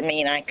symptoms for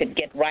me, and I could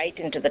get right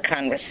into the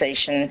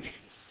conversation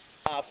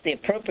of the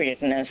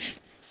appropriateness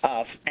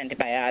of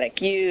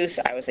antibiotic use.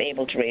 I was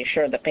able to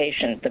reassure the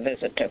patient the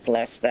visit took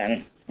less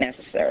than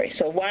necessary.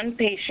 So one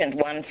patient,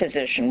 one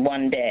physician,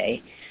 one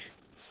day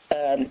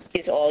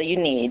is all you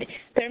need.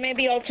 There may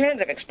be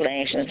alternative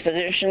explanations. The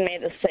physician may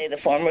say the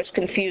form was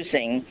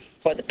confusing,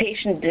 or the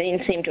patient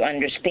didn't seem to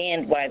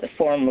understand why the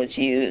form was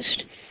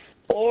used.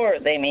 Or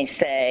they may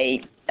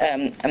say,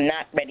 I'm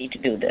not ready to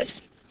do this.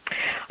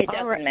 It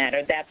doesn't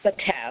matter. That's a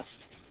test.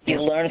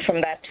 You learn from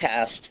that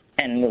test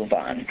and move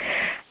on.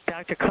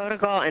 Dr.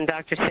 Kodegal and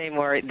Dr.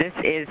 Seymour, this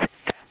is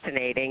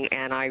fascinating,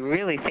 and I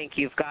really think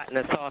you've gotten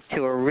us off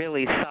to a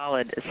really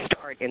solid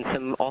start and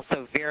some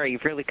also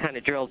really kind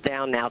of drilled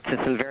down now to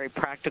some very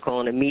practical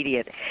and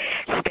immediate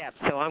steps.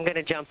 So I'm going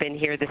to jump in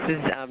here. This is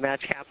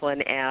Madge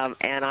Kaplan,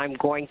 and I'm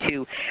going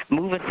to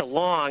move us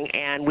along,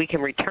 and we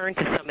can return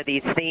to some of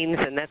these themes,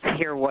 and let's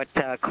hear what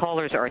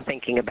callers are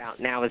thinking about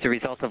now as a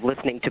result of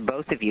listening to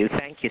both of you.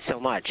 Thank you so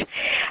much.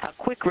 A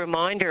quick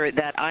reminder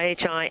that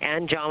IHI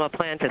and JAMA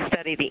plan to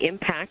study the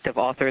impact of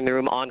Author in the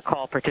Room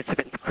on-call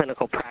participants'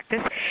 clinical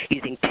practice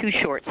using 2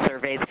 short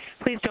surveys.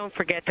 Please don't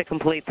forget to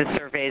complete the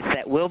surveys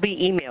that will be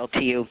emailed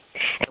to you,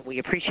 and we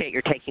appreciate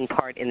your taking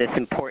part in this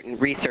important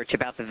research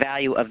about the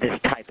value of this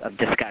type of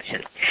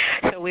discussion.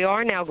 So we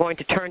are now going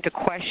to turn to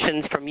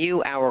questions from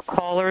you, our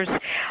callers.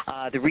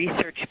 The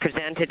research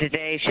presented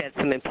today sheds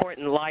some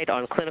important light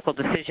on clinical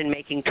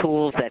decision-making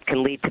tools that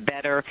can lead to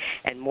better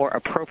and more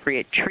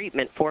appropriate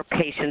treatment for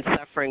patients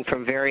suffering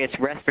from various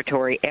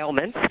respiratory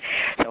ailments.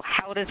 So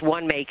how does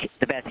one make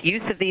the best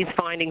use of these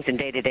findings in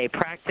day-to-day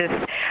practice?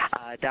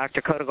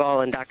 Dr.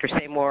 Kodegal and Dr.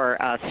 Seymour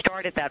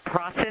started that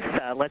process.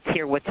 Let's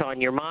hear what's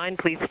on your mind.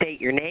 Please state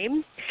your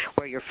name,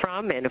 where you're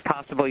from, and if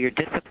possible, your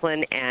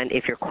discipline, and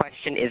if your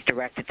question is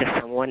directed to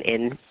someone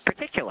in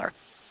particular.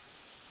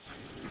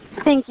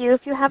 Thank you.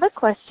 If you have a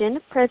question,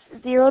 press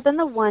 0 then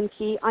the 1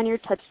 key on your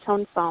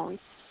touch-tone phone.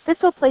 This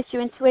will place you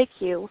into a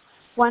queue.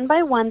 One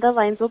by one, the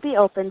lines will be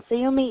open, so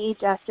you may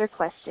each ask your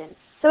question.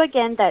 So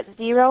again, that's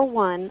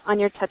 0-1 on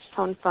your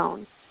touch-tone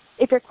phone.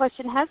 If your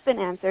question has been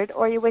answered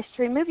or you wish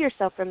to remove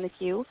yourself from the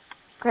queue,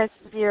 press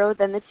 0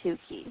 then the 2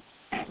 key.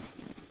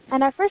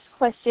 And our first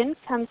question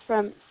comes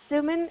from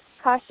Suman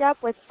Kashyap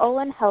with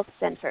Olin Health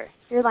Center.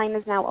 Your line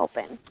is now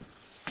open.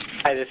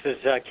 Hi, this is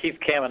Keith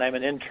Kamen. I'm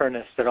an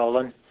internist at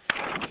Olin.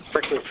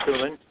 Work with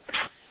Suman.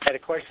 I had a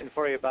question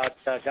for you about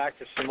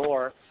Dr.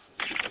 Seymour.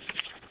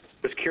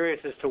 was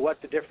curious as to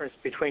what the difference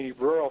between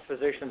rural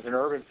physicians and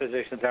urban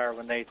physicians are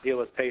when they deal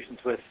with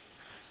patients with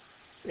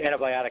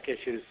antibiotic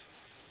issues.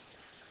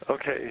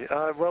 Okay.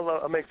 Well,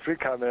 I'll make 3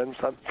 comments.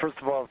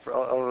 First of all,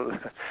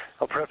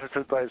 I'll preface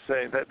it by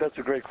saying that's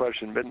a great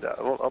question. But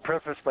I'll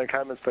preface my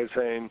comments by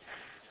saying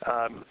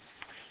I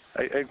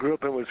grew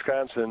up in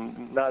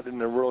Wisconsin, not in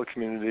a rural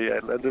community. I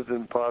lived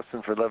in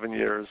Boston for 11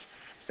 years,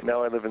 and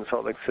now I live in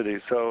Salt Lake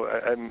City. So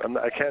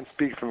I can't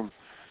speak from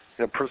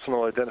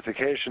personal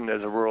identification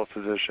as a rural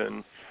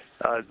physician.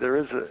 There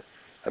is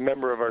a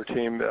member of our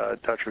team,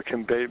 Dr.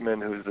 Kim Bateman,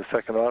 who's the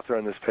second author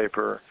on this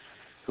paper,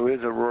 who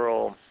is a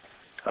rural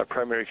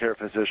primary care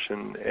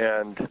physician,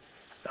 and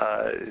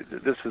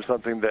this is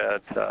something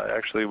that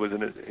actually was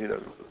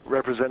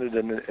represented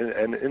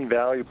an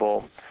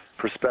invaluable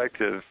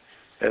perspective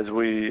as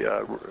we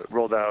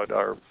rolled out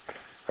our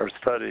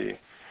study.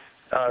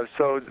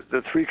 So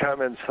the 3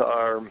 comments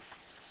are,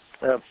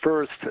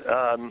 first,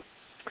 a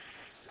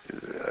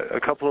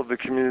couple of the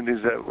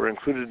communities that were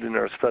included in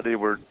our study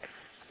were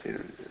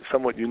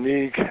somewhat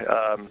unique.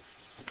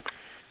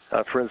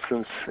 For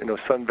instance,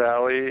 Sun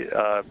Valley.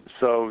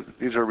 So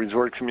these are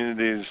resort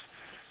communities,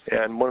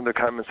 and one of the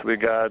comments we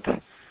got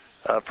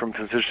from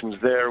physicians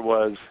there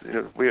was,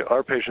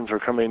 our patients are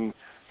coming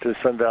to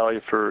Sun Valley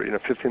for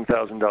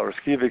 $15,000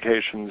 ski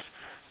vacations.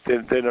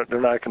 They're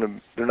not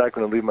going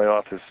to leave my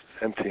office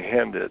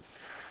empty-handed.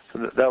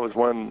 So that was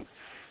one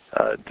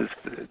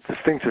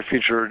distinctive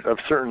feature of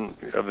certain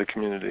of the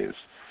communities.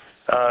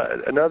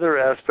 Another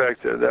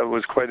aspect that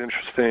was quite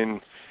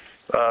interesting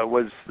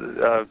was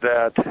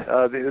that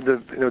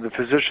the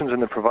physicians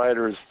and the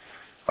providers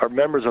are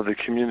members of the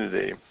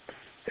community.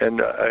 And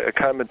a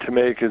comment to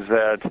make is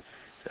that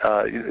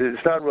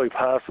it's not really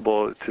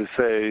possible to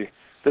say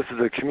this is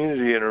a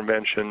community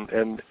intervention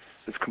and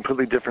it's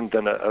completely different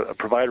than a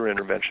provider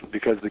intervention,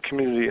 because the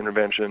community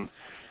intervention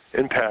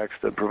impacts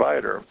the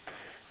provider.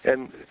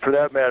 And for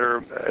that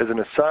matter, as an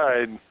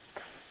aside,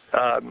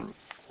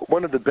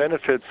 one of the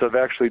benefits of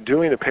actually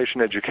doing a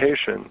patient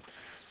education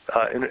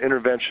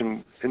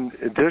intervention, in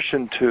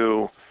addition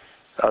to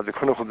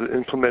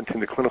implementing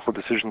the clinical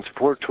decision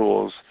support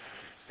tools,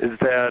 is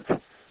that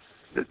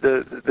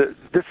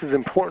this is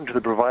important to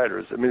the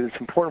providers. I mean, it's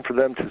important for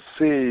them to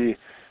see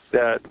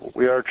that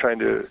we are trying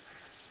to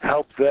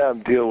help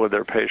them deal with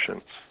their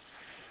patients.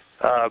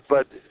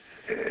 But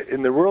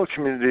in the rural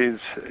communities,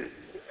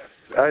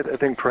 I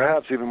think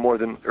perhaps even more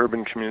than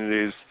urban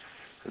communities,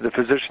 the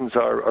physicians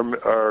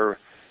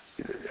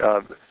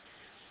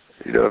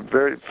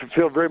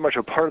feel very much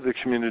a part of the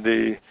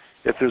community.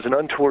 If there's an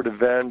untoward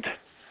event,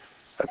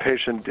 a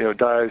patient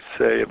dies,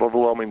 say, of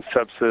overwhelming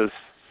sepsis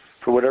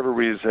for whatever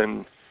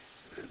reason,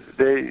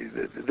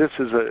 this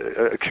is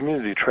a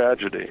community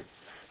tragedy,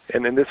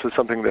 and this was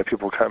something that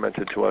people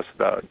commented to us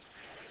about.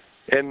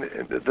 And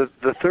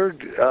the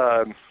third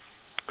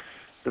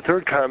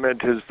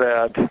comment is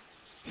that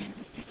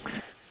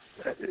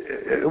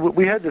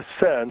we had this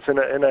sense, and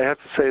I have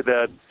to say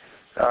that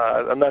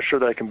I'm not sure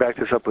that I can back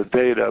this up with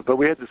data, but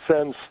we had the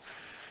sense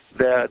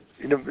that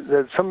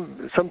that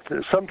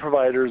some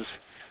providers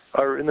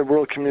are in the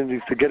rural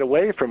communities to get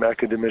away from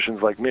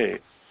academicians like me,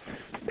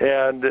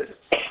 and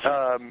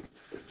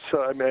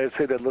so I mean I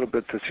say that a little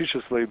bit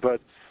facetiously,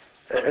 but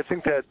I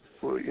think that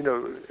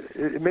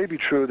it may be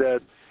true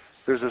that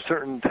there's a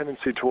certain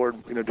tendency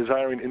toward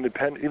desiring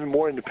even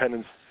more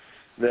independence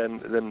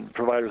than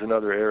providers in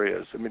other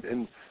areas. I mean,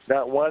 and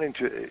not wanting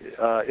to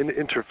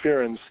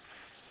interference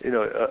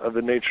of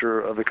the nature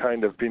of the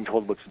kind of being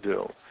told what to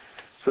do.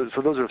 So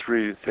those are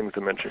 3 things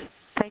to mention.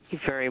 Thank you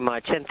very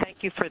much, and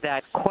thank you for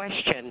that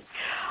question.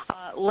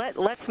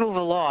 Let's move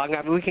along.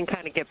 I mean, we can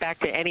kind of get back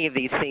to any of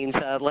these themes.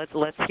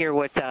 Let's hear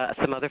what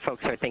some other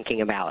folks are thinking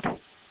about.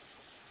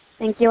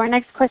 Thank you. Our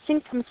next question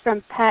comes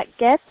from Pat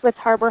Getz with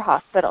Harbor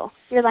Hospital.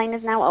 Your line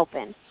is now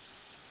open.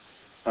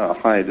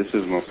 Hi, this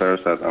is Mo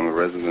Farasat. I'm a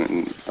resident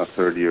in a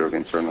 3rd year of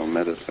internal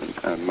medicine,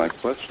 and my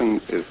question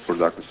is for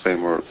Dr.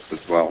 Seymour as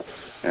well,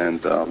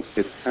 and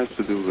it has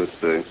to do with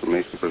the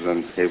information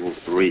presented in Table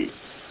 3.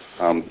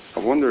 I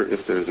wonder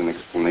if there's an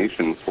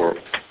explanation for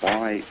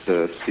why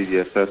the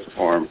CDSS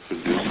arm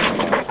produced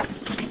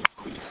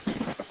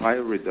a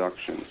higher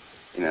reduction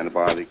in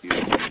antibiotic use in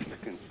the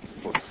second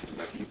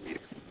post-infection year.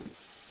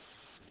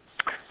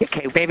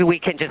 Okay, maybe we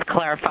can just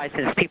clarify,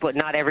 since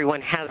not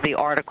everyone has the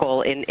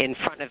article in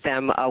front of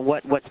them,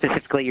 what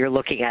specifically you're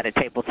looking at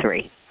Table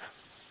 3.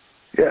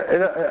 Yeah,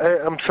 and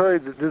I'm sorry,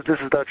 this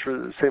is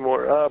Dr.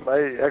 Seymour.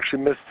 I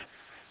actually missed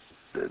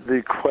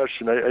the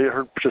question. I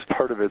heard just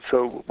part of it.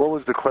 So what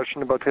was the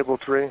question about Table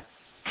 3?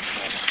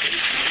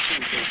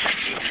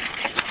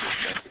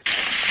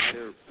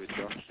 Higher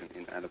reduction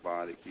in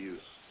antibiotic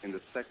use in the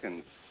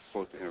second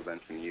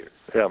post-intervention year,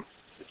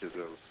 which is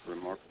a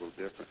remarkable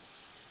difference.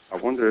 I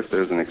wonder if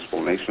there's an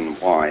explanation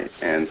why,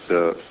 and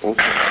also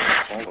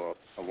follow-up,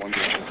 I wonder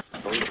if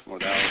both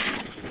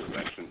modalities of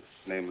intervention,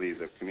 namely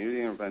the community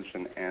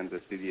intervention and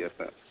the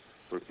CDSS,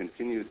 were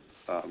continued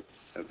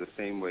the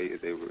same way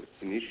they were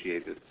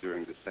initiated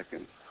during the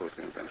second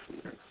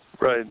post-intervention year.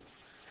 Right.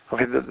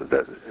 Okay, this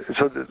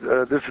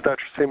is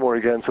Dr. Seymour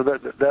again. So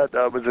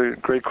that was a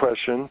great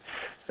question.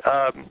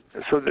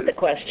 The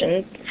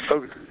question.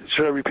 Oh,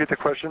 should I repeat the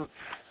question?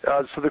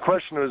 So the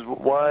question was,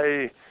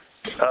 why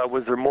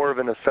was there more of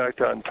an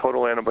effect on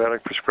total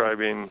antibiotic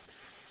prescribing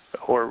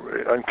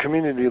or on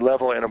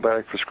community-level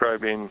antibiotic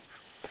prescribing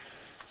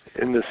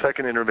in the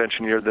second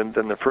intervention year than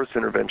the first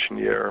intervention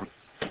year?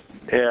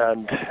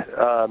 And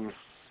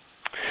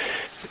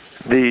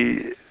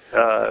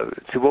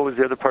so what was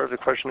the other part of the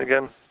question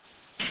again?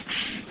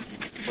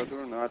 Whether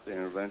or not the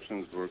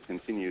interventions were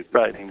continued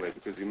right. the same way,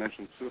 because you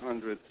mentioned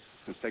 200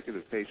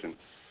 consecutive patients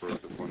for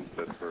the ones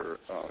that were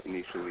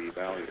initially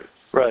evaluated.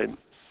 Right.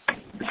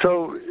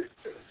 So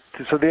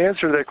the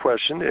answer to that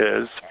question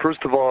is,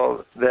 first of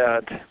all,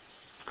 that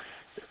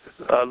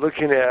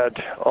looking at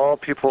all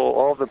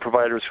of the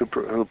providers who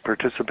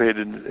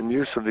participated in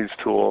use of these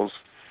tools,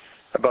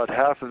 about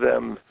half of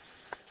them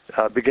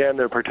began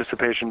their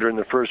participation during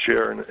the first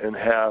year and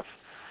half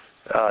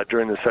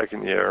during the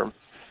second year.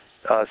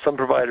 Some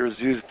providers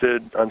used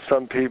it on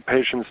some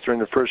patients during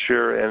the first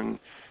year and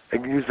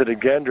used it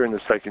again during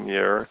the second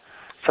year.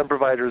 Some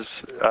providers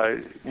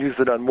used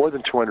it on more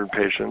than 200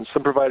 patients.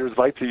 Some providers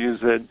like to use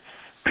it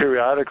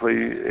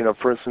periodically,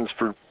 for instance,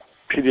 for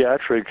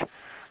pediatric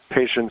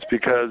patients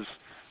because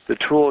the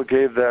tool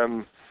gave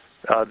them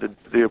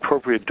the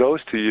appropriate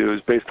dose to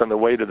use based on the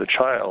weight of the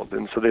child.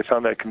 And so they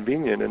found that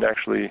convenient and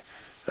actually,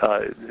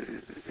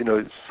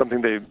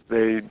 something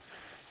they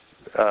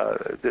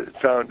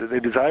found that they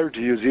desired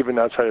to use even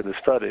outside of the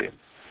study.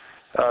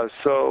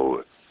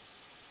 So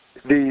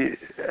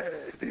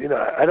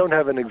I don't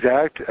have an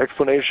exact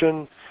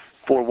explanation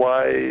for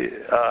why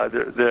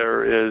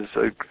there is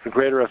a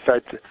greater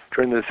effect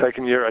during the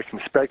second year. I can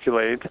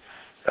speculate,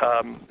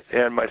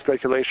 and my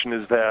speculation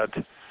is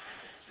that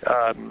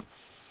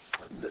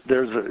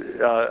there's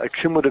a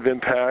cumulative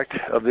impact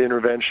of the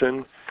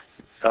intervention.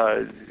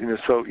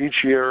 So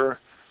each year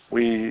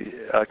we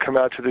come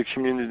out to the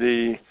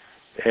community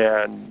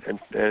and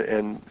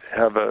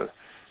have a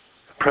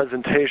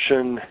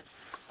presentation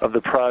of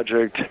the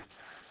project.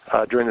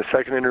 During the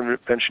second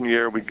intervention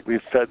year, we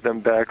fed them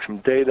back some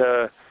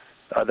data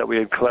that we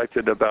had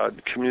collected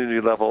about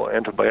community-level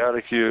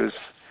antibiotic use.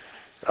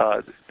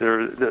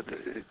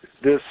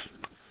 This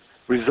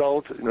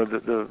result,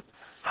 the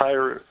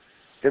higher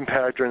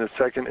impact during the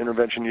second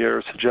intervention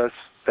year suggests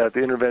that the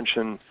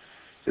intervention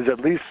is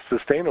at least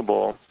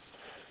sustainable.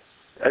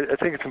 I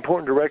think it's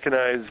important to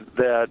recognize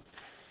that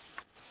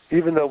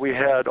even though we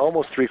had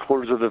almost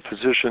 3/4 of the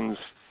physicians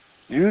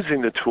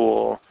using the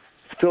tool,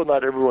 still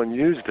not everyone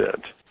used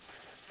it.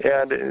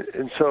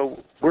 And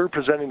so we're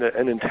presenting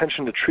an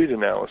intention to treat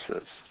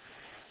analysis.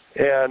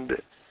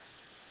 And,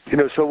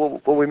 so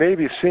what we may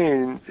be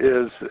seeing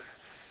is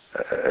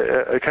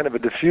a kind of a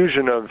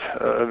diffusion of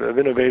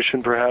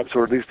innovation perhaps,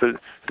 or at least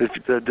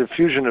the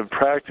diffusion of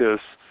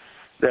practice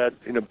that,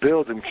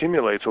 builds and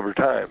accumulates over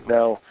time.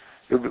 Now,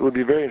 it would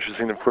be very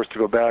interesting, of course, to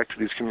go back to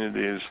these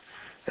communities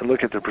and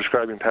look at their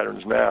prescribing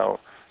patterns now,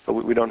 but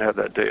we don't have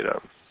that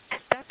data.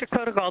 Dr.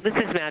 Kodegal, this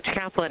is Matt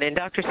Kaplan, and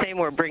Dr.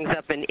 Seymour brings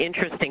up an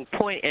interesting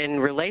point in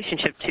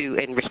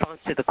response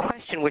to the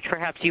question, which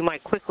perhaps you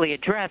might quickly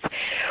address,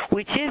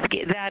 which is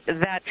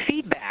that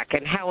feedback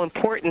and how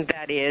important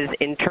that is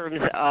in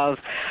terms of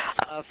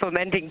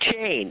fomenting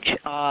change,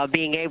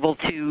 being able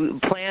to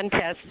plan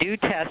tests, do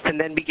tests, and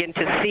then begin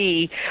to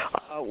see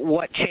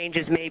what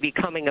changes may be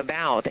coming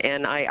about.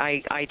 And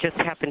I just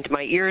happened to,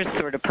 my ears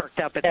sort of perked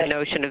up at the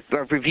notion of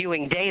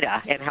reviewing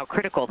data and how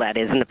critical that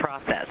is in the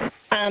process.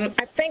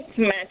 I think,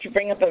 Matt, you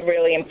bring up a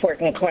really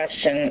important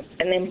question.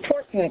 An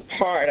important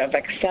part of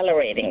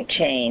accelerating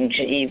change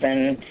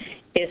even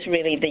is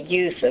really the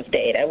use of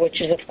data,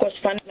 which is, of course,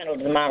 fundamental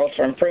to the model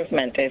for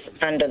improvement, is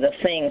under the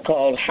thing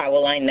called how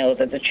will I know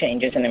that the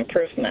change is an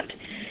improvement.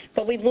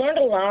 But we've learned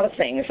a lot of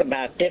things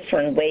about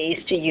different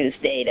ways to use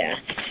data.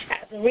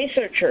 As a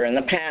researcher in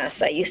the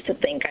past, I used to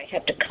think I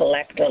had to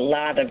collect a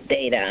lot of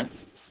data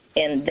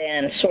and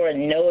then sort of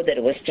know that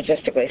it was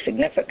statistically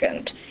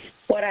significant.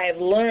 What I've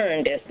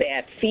learned is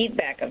that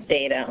feedback of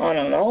data on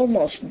an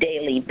almost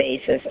daily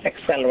basis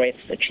accelerates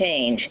the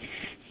change.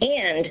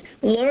 And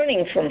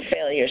learning from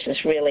failures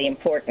is really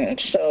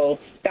important. So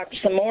Dr.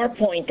 Seymour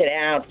pointed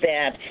out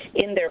that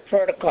in their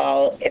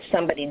protocol, if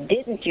somebody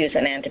didn't use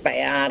an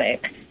antibiotic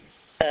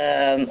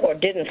or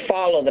didn't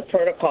follow the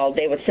protocol,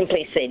 they would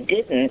simply say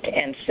didn't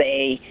and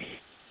say,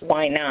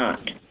 why not?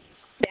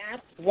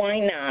 That why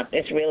not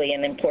is really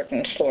an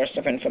important source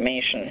of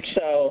information.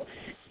 So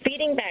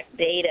feeding back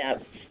data,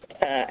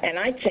 and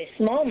I'd say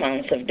small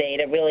amounts of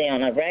data really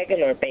on a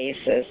regular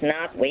basis,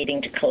 not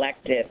waiting to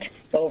collect it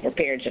over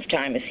periods of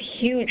time, is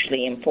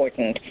hugely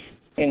important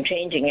in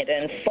changing it,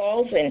 and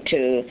falls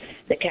into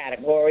the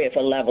category of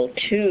a level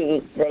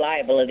 2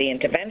 reliability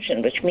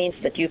intervention, which means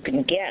that you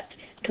can get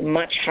to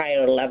much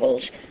higher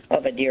levels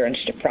of adherence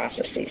to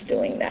processes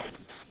doing that.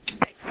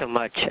 Thanks so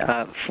much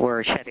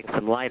for shedding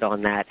some light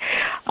on that.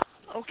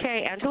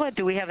 Okay, Angela,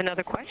 do we have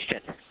another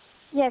question?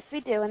 Yes, we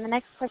do. And the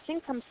next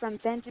question comes from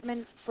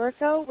Benjamin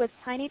Burko with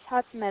Tiny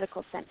Tots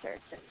Medical Center.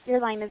 Your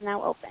line is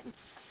now open.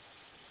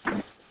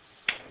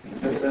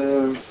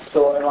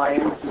 So am I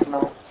in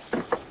now?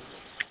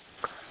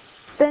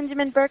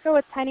 Benjamin Burka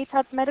with Tiny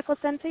Tots Medical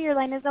Center. Your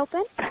line is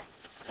open.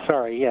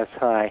 Sorry, yes,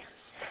 hi.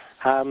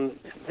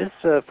 This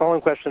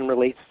following question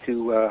relates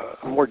to,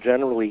 more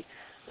generally,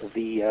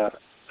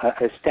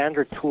 a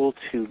standard tool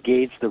to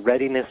gauge the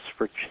readiness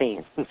for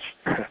change.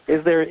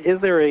 Is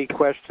there a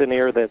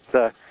questionnaire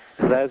that,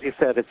 as you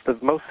said, it's the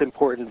most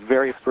important,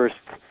 very first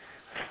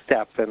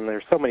step, and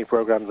there's so many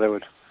programs I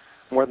would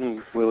more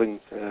than willing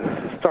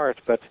to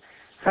start, but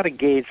how to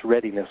gauge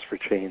readiness for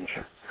change?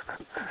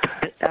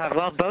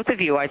 Well, both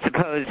of you, I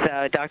suppose,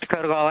 Dr.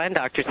 Kodegal and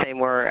Dr.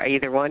 Seymour,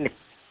 either one.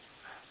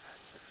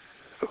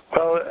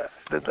 Well,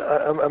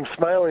 I'm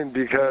smiling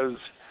because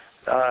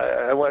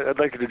I'd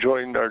like you to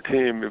join our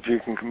team if you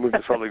can move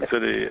to Salt Lake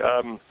City.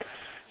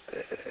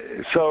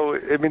 So,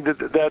 I mean,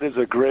 that is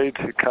a great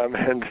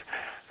comment.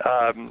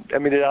 I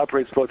mean, it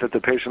operates both at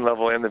the patient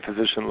level and the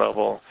physician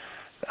level.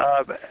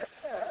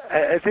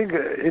 I think,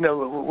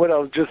 what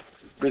I'll just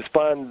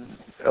respond,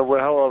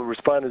 how I'll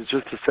respond is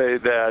just to say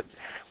that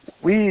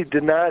we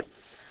did not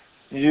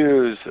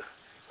use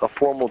a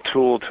formal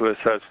tool to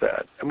assess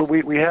that. I mean,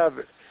 we have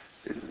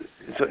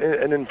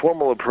an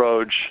informal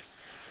approach,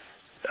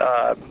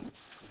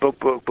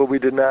 but we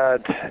did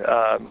not,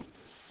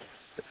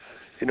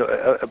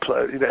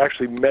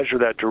 actually measure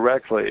that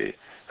directly.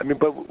 I mean,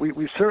 but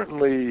we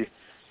certainly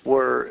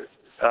were,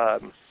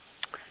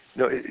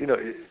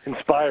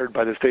 inspired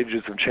by the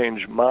stages of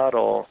change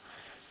model,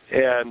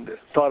 and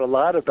thought a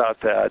lot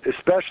about that,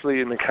 especially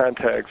in the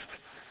context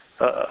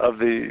of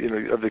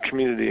the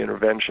community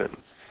intervention.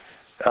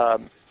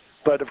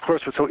 But of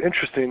course, what's so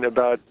interesting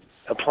about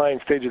applying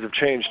stages of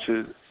change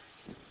to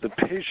the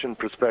patient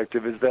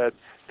perspective is that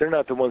they're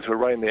not the ones who are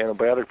writing the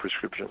antibiotic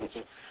prescriptions.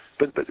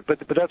 But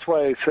that's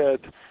why I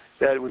said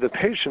that with the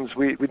patients,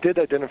 we did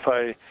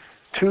identify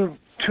two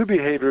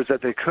behaviors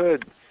that we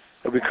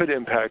could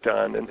impact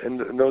on,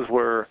 and those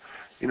were,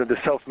 the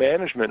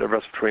self-management of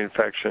respiratory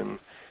infection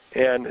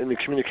and in the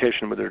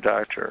communication with their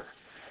doctor.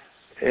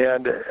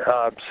 And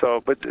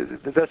but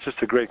that's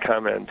just a great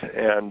comment,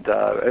 and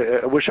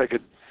I wish I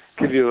could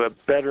give you a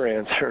better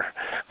answer,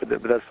 but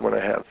that's the one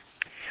I have.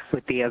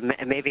 With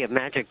maybe a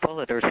magic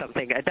bullet or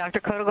something. Dr.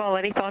 Kodegal,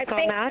 any thoughts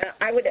on that?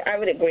 I would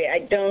agree.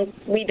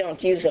 We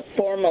don't use a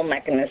formal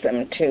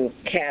mechanism to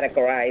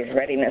categorize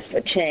readiness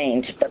for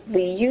change, but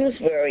we use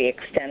very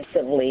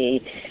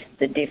extensively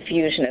the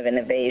diffusion of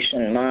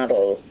innovation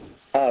model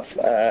of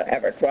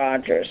Everett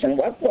Rogers. And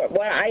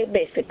what I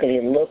basically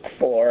look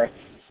for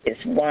is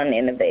one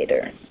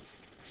innovator.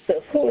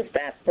 So who is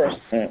that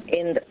person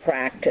in the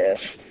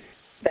practice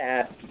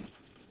that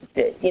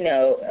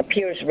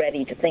appears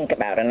ready to think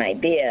about an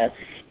idea?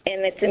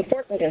 And it's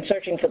important in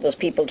searching for those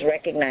people to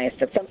recognize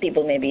that some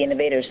people may be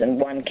innovators in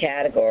one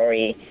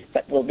category,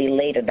 but will be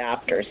late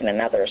adopters in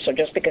another. So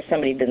just because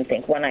somebody didn't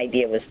think one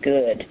idea was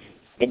good,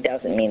 it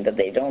doesn't mean that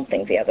they don't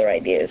think the other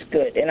idea is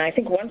good. And I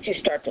think once you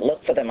start to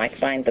look for them, I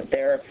find that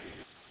they're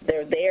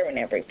there in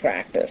every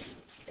practice,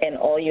 and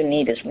all you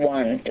need is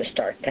one to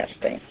start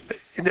testing.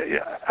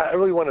 I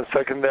really want to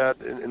second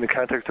that in the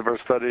context of our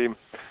study.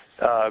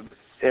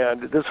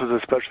 And this was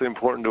especially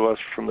important to us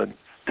from the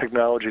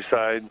technology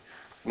side,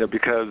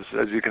 because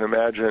as you can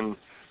imagine,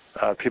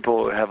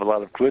 people have a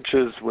lot of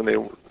glitches when they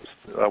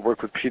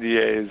work with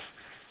PDAs.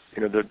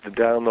 The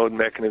download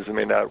mechanism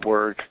may not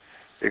work,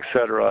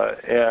 etc.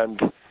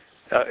 And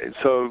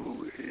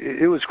so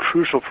it was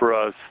crucial for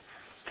us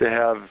to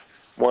have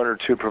one or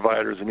two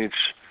providers in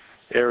each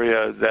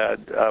area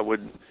that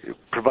would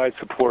provide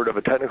support of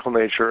a technical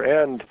nature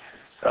and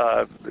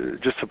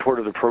just support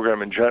of the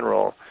program in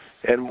general.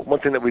 And one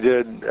thing that we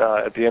did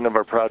at the end of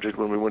our project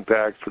when we went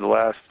back for the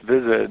last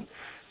visit,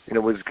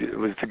 was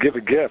to give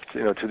a gift,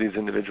 to these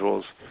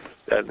individuals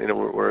that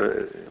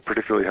were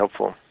particularly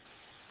helpful.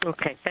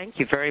 Okay, thank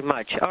you very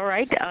much. All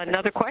right,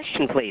 another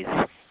question, please.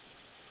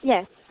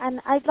 Yes,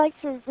 and I'd like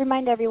to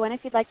remind everyone,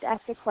 if you'd like to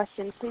ask a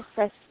question, please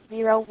press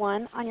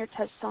 01 on your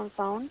touch-tone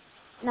phone.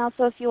 And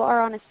also, if you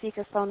are on a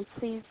speakerphone,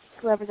 please,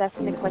 whoever's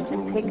asking the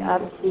question, pick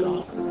up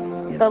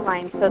the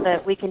line so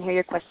that we can hear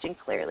your question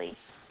clearly.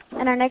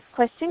 And our next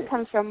question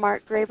comes from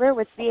Mark Graber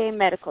with VA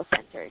Medical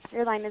Center.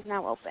 Your line is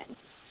now open.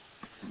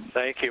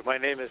 Thank you. My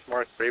name is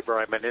Mark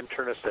Graber. I'm an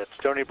internist at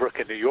Stony Brook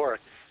in New York.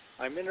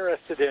 I'm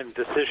interested in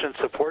decision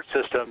support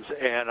systems,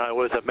 and I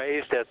was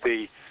amazed at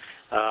the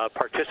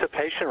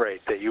participation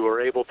rate that you were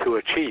able to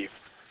achieve.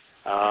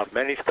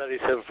 Many studies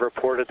have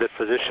reported that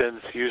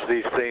physicians use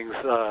these things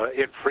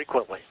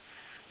infrequently.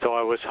 So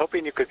I was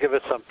hoping you could give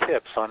us some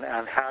tips on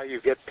how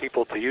you get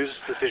people to use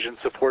decision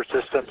support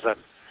systems, and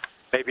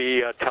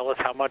maybe tell us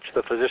how much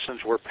the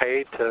physicians were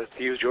paid to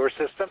use your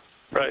system.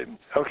 Right.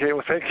 Okay,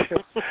 well, thank you.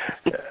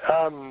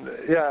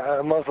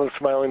 I'm also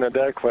smiling at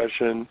that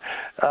question.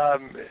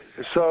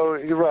 So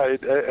you're right.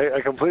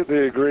 I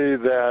completely agree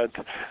that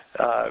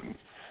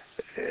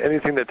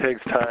anything that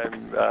takes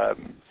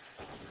time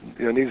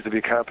needs to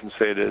be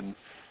compensated.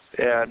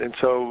 And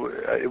so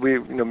we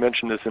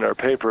mentioned this in our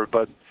paper,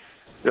 but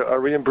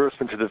our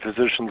reimbursement to the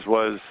physicians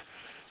was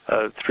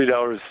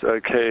 $3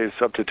 a case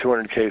up to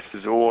 200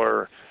 cases,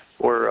 or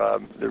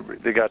or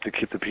they got to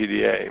keep the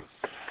PDA.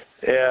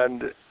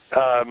 And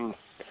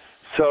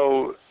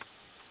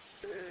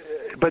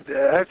but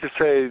I have to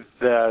say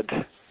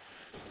that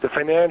the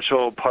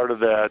financial part of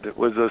that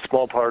was a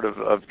small part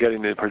of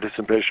getting the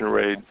participation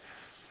rate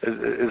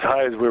as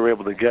high as we were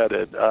able to get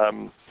it.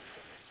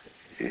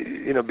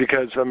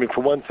 Because,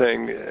 for one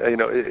thing,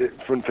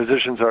 when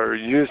physicians are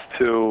used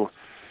to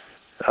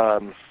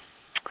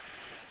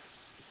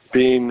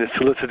being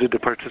solicited to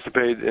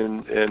participate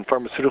in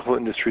pharmaceutical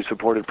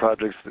industry-supported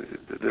projects,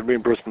 the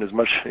reimbursement is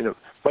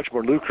much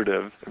more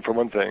lucrative, for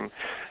one thing.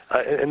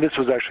 And this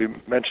was actually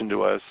mentioned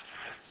to us.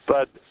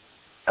 But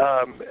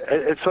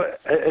so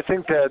I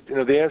think that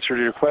the answer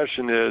to your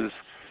question is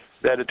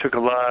that it took a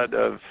lot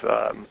of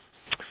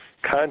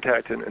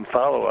contact and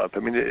follow-up.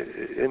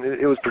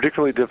 It was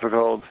particularly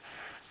difficult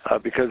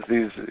because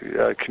these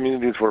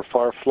communities were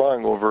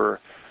far-flung over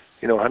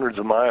hundreds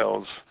of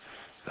miles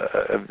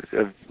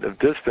of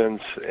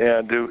distance,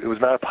 and it was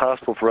not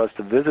possible for us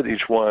to visit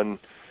each one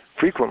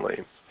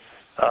frequently.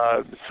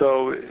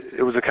 So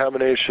it was a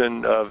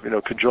combination of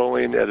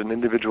cajoling at an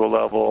individual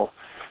level,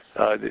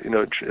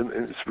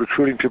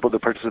 recruiting people to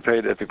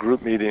participate at the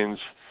group meetings,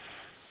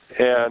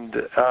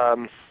 and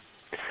I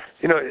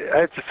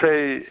have to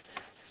say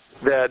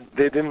that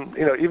they didn't.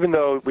 Even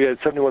though we had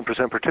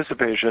 71%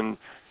 participation,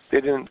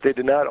 they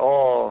did not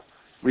all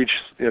reach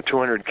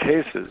 200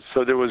 cases.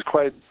 So there was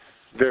quite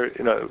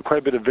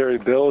a bit of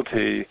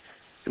variability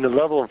in the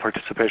level of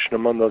participation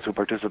among those who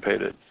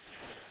participated.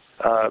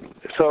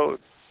 So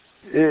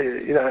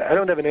I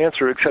don't have an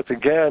answer except,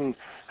 again,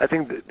 I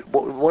think that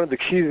one of the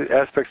key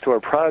aspects to our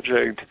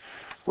project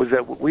was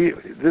that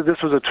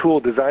this was a tool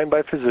designed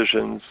by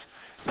physicians,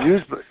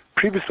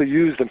 previously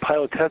used and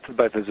pilot tested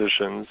by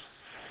physicians,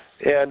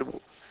 and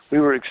we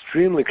were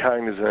extremely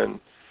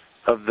cognizant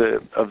of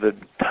the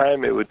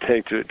time it would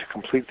take to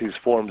complete these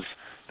forms,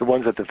 the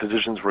ones that the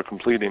physicians were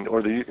completing,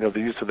 or the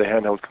use of the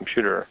handheld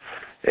computer,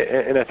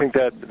 and I think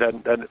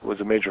that was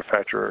a major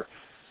factor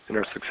in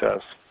our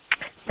success.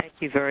 Thank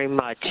you very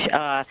much.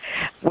 I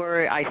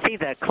see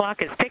the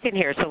clock is ticking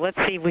here, so let's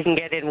see if we can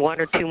get in one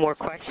or two more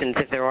questions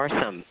if there are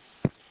some.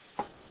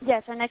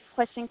 Yes, our next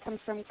question comes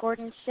from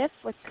Gordon Schiff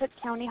with Cook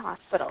County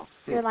Hospital.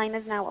 Your line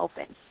is now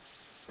open.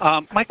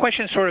 My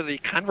question is sort of the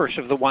converse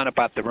of the one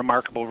about the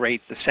remarkable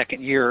rate the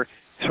second year,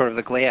 sort of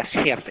the glass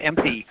half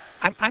empty.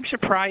 I'm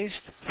surprised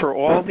for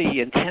all the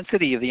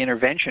intensity of the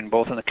intervention,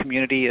 both in the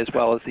community as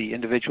well as the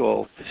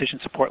individual decision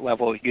support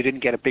level, you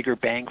didn't get a bigger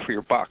bang for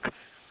your buck.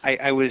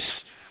 I was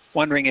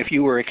wondering if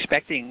you were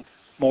expecting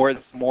more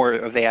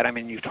of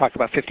that. You've talked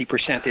about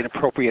 50%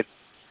 inappropriate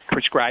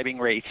prescribing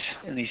rates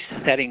in these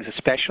settings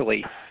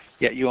especially,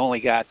 yet you only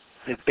got,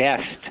 at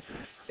best,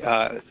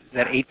 that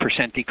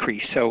 8%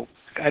 decrease. So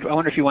I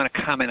wonder if you want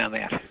to comment on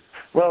that.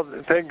 Well,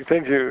 thank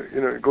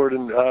you,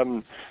 Gordon.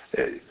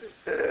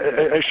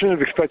 I shouldn't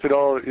have expected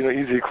all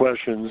easy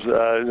questions.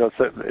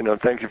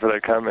 Thank you for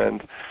that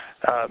comment.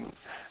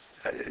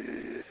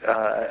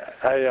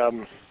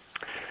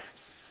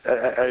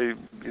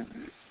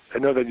 I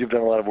know that you've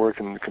done a lot of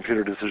work in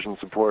computer decision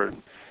support,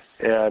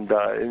 and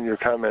your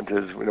comment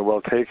is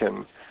well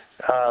taken.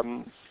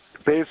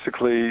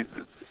 Basically,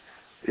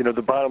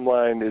 the bottom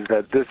line is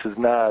that this is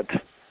not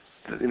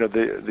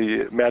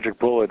the magic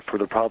bullet for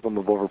the problem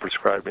of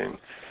overprescribing.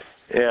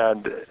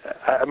 And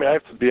I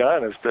have to be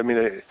honest.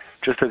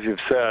 Just as you've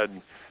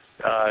said,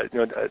 a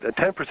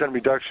 10%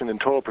 reduction in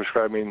total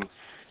prescribing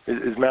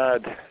is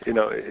not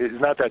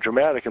that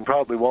dramatic, and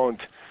probably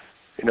won't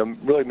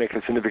really make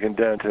a significant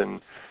dent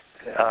in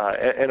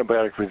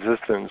antibiotic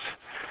resistance.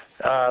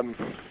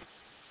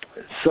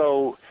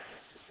 So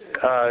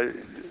I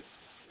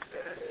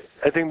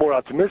think more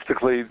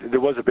optimistically, there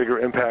was a bigger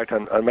impact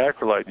on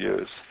macrolide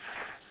use.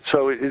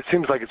 So it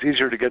seems like it's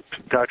easier to get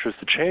doctors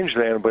to change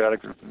the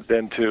antibiotic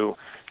than to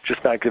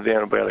just not give the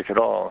antibiotic at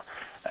all.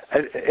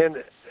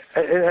 And I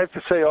have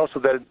to say also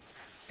that,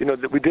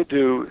 that we did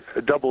do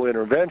a double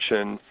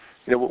intervention.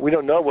 We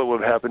don't know what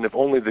would happen if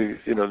only the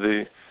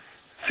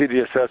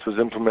CDSS was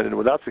implemented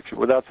without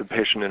the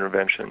patient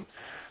intervention.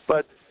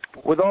 But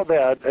with all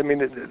that,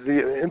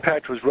 the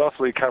impact was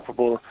roughly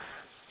comparable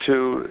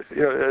to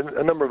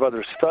a number of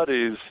other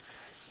studies.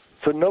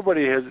 So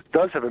nobody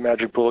does have a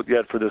magic bullet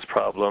yet for this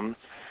problem.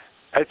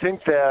 I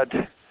think that,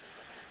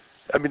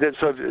 so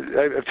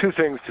I have two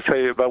things to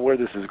say about where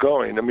this is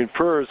going.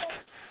 First,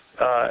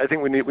 I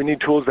think we need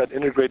tools that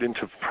integrate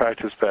into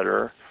practice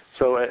better.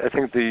 So I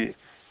think the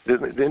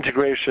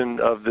integration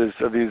of these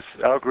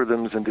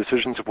algorithms and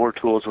decision support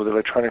tools with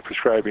electronic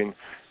prescribing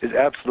is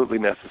absolutely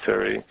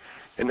necessary,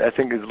 and I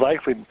think is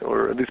likely,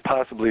 or at least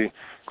possibly,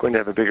 going to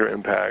have a bigger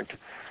impact.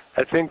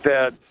 I think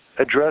that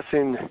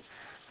addressing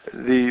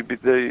the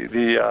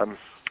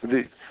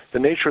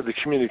nature of the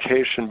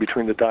communication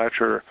between the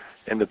doctor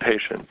and the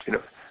patient,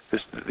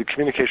 the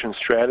communication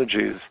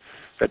strategies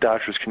that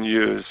doctors can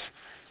use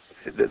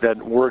that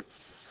work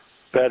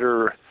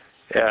better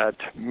at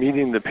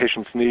meeting the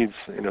patient's needs,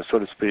 so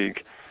to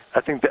speak.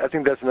 I think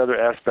that's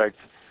another aspect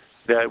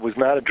that was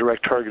not a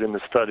direct target in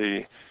the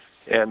study,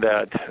 and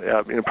that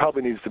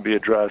probably needs to be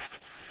addressed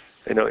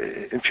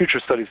in future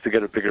studies to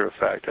get a bigger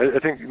effect. I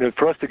think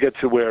for us to get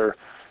to where,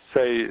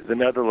 say, the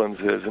Netherlands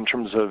is in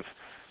terms of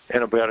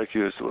antibiotic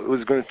use, it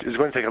was going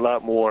to take a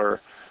lot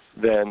more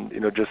than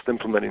just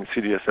implementing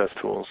CDSS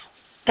tools.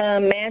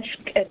 Madge,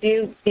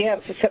 do you have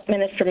a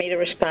minute for me to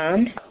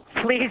respond?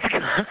 Please.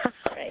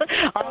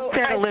 I'll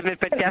set a limit,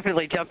 but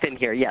definitely jump in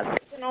here, yes.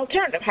 It's an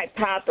alternative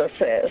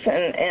hypothesis,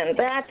 and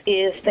that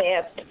is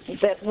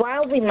that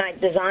while we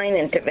might design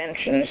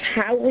interventions,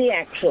 how we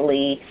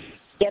actually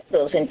get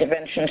those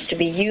interventions to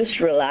be used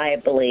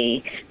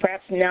reliably,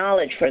 perhaps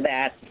knowledge for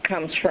that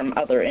comes from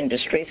other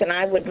industries. And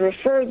I would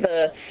refer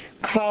the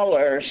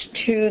callers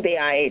to the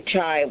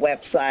IHI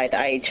website,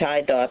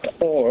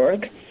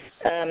 ihi.org,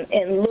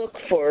 and look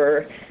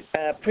for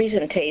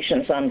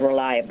presentations on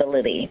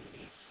reliability.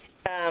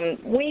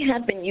 We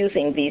have been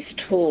using these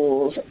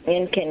tools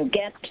and can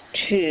get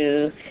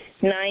to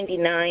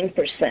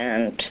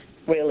 99%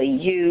 really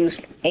used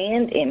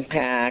and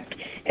impact.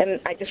 And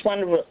I just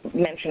want to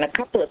mention a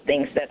couple of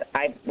things that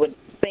I would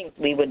think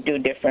we would do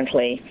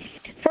differently.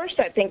 First,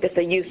 I think is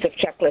the use of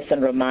checklists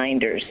and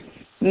reminders,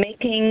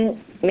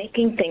 making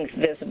things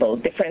visible,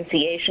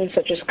 differentiation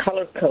such as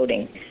color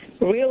coding,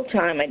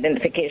 real-time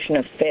identification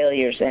of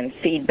failures and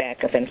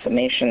feedback of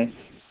information,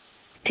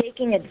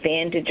 taking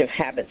advantage of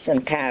habits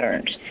and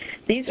patterns.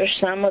 These are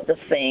some of the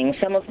things,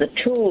 some of the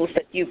tools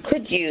that you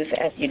could use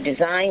as you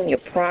design your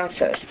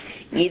process,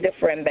 either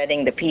for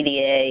embedding the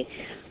PDA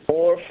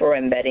or for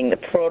embedding the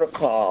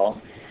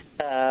protocol,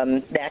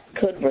 that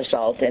could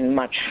result in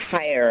much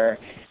higher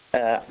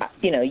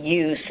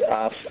use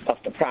of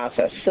the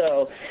process.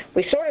 So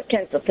we sort of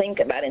tend to think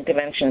about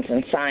interventions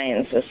in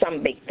science as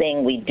some big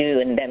thing we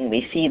do and then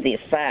we see the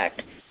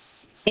effect.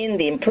 In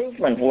the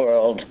improvement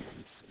world,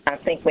 I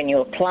think when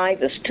you apply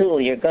this tool,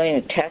 you're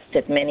going to test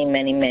it many,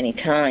 many, many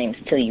times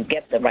till you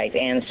get the right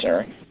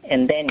answer,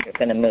 and then you're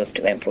going to move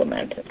to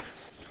implement it.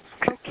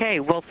 Okay,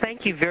 well,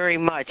 thank you very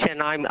much,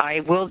 and I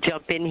will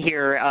jump in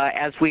here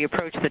as we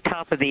approach the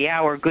top of the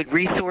hour. Good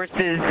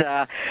resources,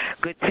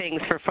 good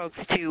things for folks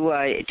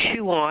to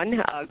chew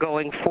on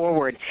going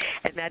forward,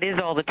 and that is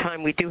all the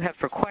time we do have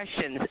for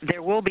questions.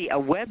 There will be a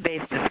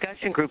web-based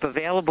discussion group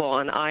available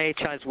on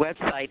IHI's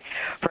website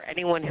for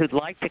anyone who'd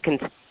like to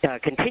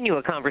continue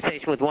a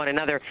conversation with one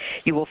another.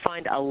 You will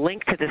find a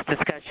link to this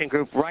discussion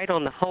group right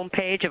on the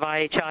homepage of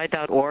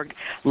IHI.org.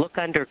 Look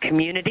under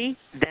Community,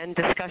 then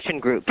Discussion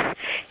Groups.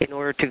 In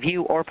order to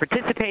view or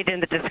participate in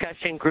the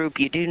discussion group,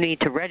 you do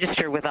need to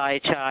register with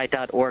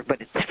IHI.org,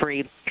 but it's free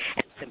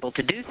and simple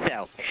to do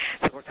so.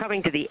 So we're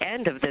coming to the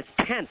end of this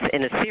 10th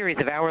in a series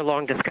of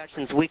hour-long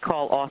discussions we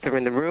call Author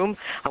in the Room.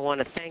 I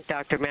want to thank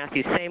Dr.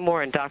 Matthew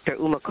Seymour and Dr.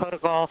 Uma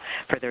Kodagal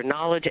for their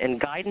knowledge and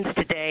guidance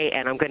today,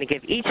 and I'm going to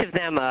give each of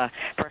them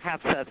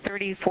perhaps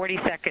 30, 40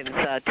 seconds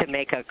to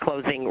make a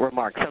closing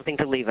remark, something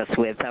to leave us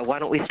with. Why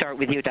don't we start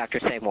with you, Dr.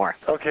 Seymour?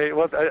 Okay,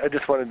 well, I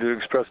just wanted to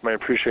express my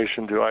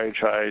appreciation to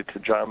IHI, to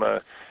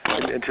JAMA,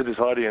 and to this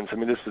audience. I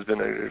mean, this has been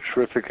a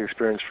terrific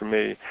experience for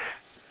me.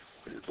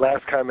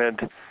 Last comment,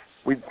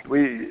 we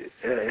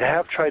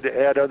have tried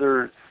to add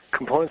other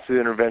components to the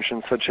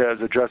intervention, such as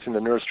addressing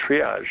the nurse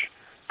triage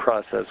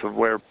process of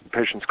where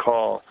patients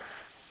call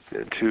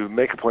to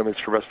make appointments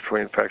for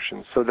respiratory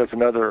infections. So that's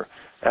another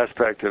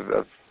aspect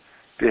of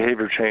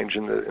behavior change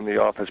in the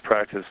office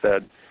practice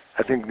that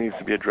I think needs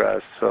to be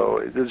addressed.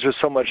 So there's just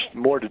so much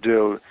more to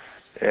do,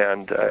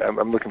 and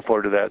I'm looking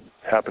forward to that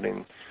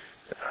happening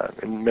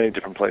in many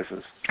different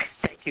places.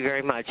 Thank you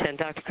very much. And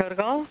Dr.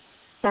 Kodagal?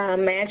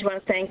 Madge, I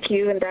want to thank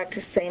you and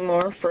Dr.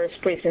 Seymour for his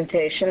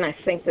presentation. I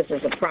think this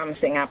is a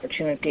promising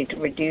opportunity to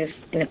reduce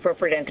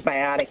inappropriate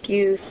antibiotic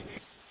use.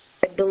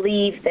 I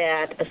believe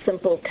that a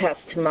simple test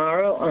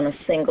tomorrow on a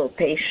single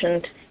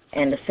patient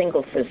and a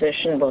single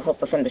physician will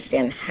help us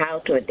understand how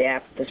to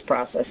adapt this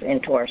process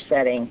into our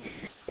setting.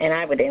 And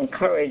I would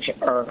encourage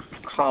our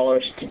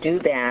callers to do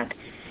that,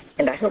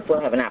 and I hope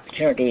we'll have an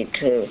opportunity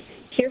to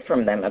hear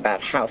from them about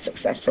how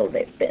successful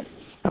they've been.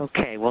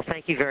 Okay, well,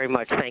 thank you very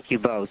much. Thank you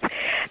both.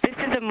 This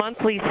is a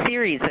monthly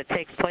series that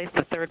takes place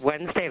the third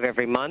Wednesday of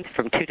every month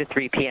from 2 to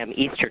 3 p.m.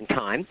 Eastern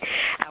Time.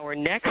 Our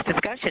next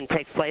discussion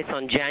takes place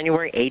on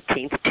January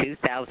 18th,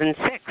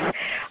 2006. Our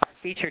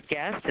featured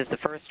guest is the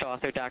first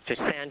author, Dr.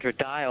 Sandra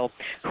Dial,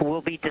 who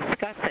will be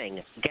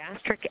discussing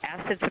gastric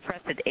acid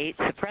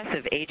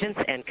suppressive agents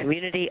and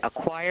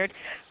community-acquired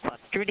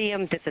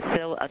Clostridium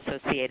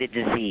difficile-associated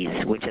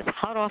disease, which is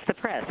hot off the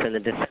press in the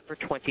December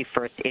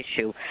 21st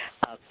issue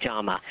of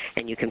JAMA.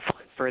 And you can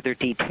find further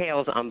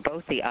details on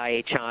both the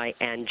IHI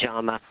and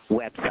JAMA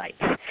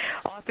websites.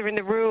 Author in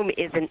the Room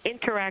is an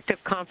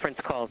interactive conference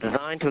call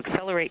designed to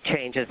accelerate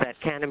changes that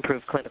can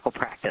improve clinical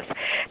practice.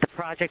 The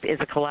project is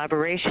a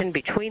collaboration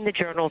between the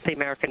Journal of the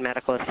American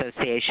Medical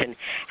Association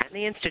and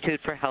the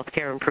Institute for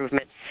Healthcare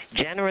Improvement,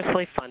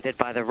 generously funded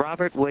by the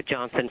Robert Wood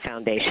Johnson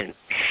Foundation.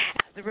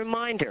 As As a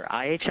reminder,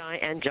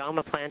 IHI and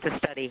JAMA plan to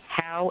study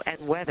how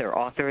and whether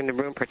Author in the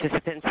Room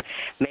participants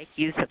make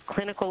use of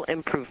clinical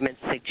improvements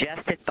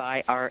suggested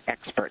by our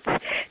experts.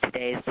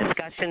 Today's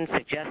discussion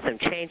suggests some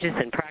changes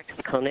in practice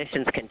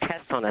clinicians can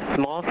test on a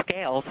small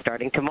scale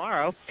starting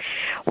tomorrow.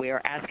 We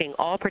are asking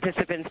all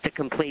participants to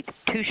complete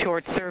 2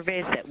 short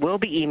surveys that will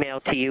be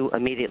emailed to you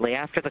immediately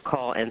after the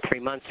call and 3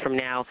 months from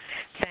now.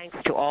 Thanks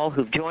to all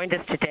who've joined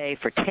us today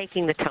for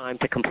taking the time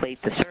to complete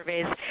the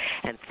surveys,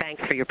 and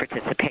thanks for your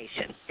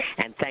participation.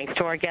 And thanks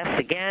to our guests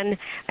again,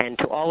 and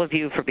to all of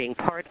you for being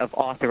part of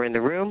Author in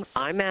the Room.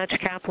 I'm Madge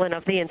Kaplan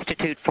of the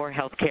Institute for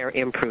Healthcare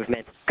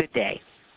Improvement. Good day.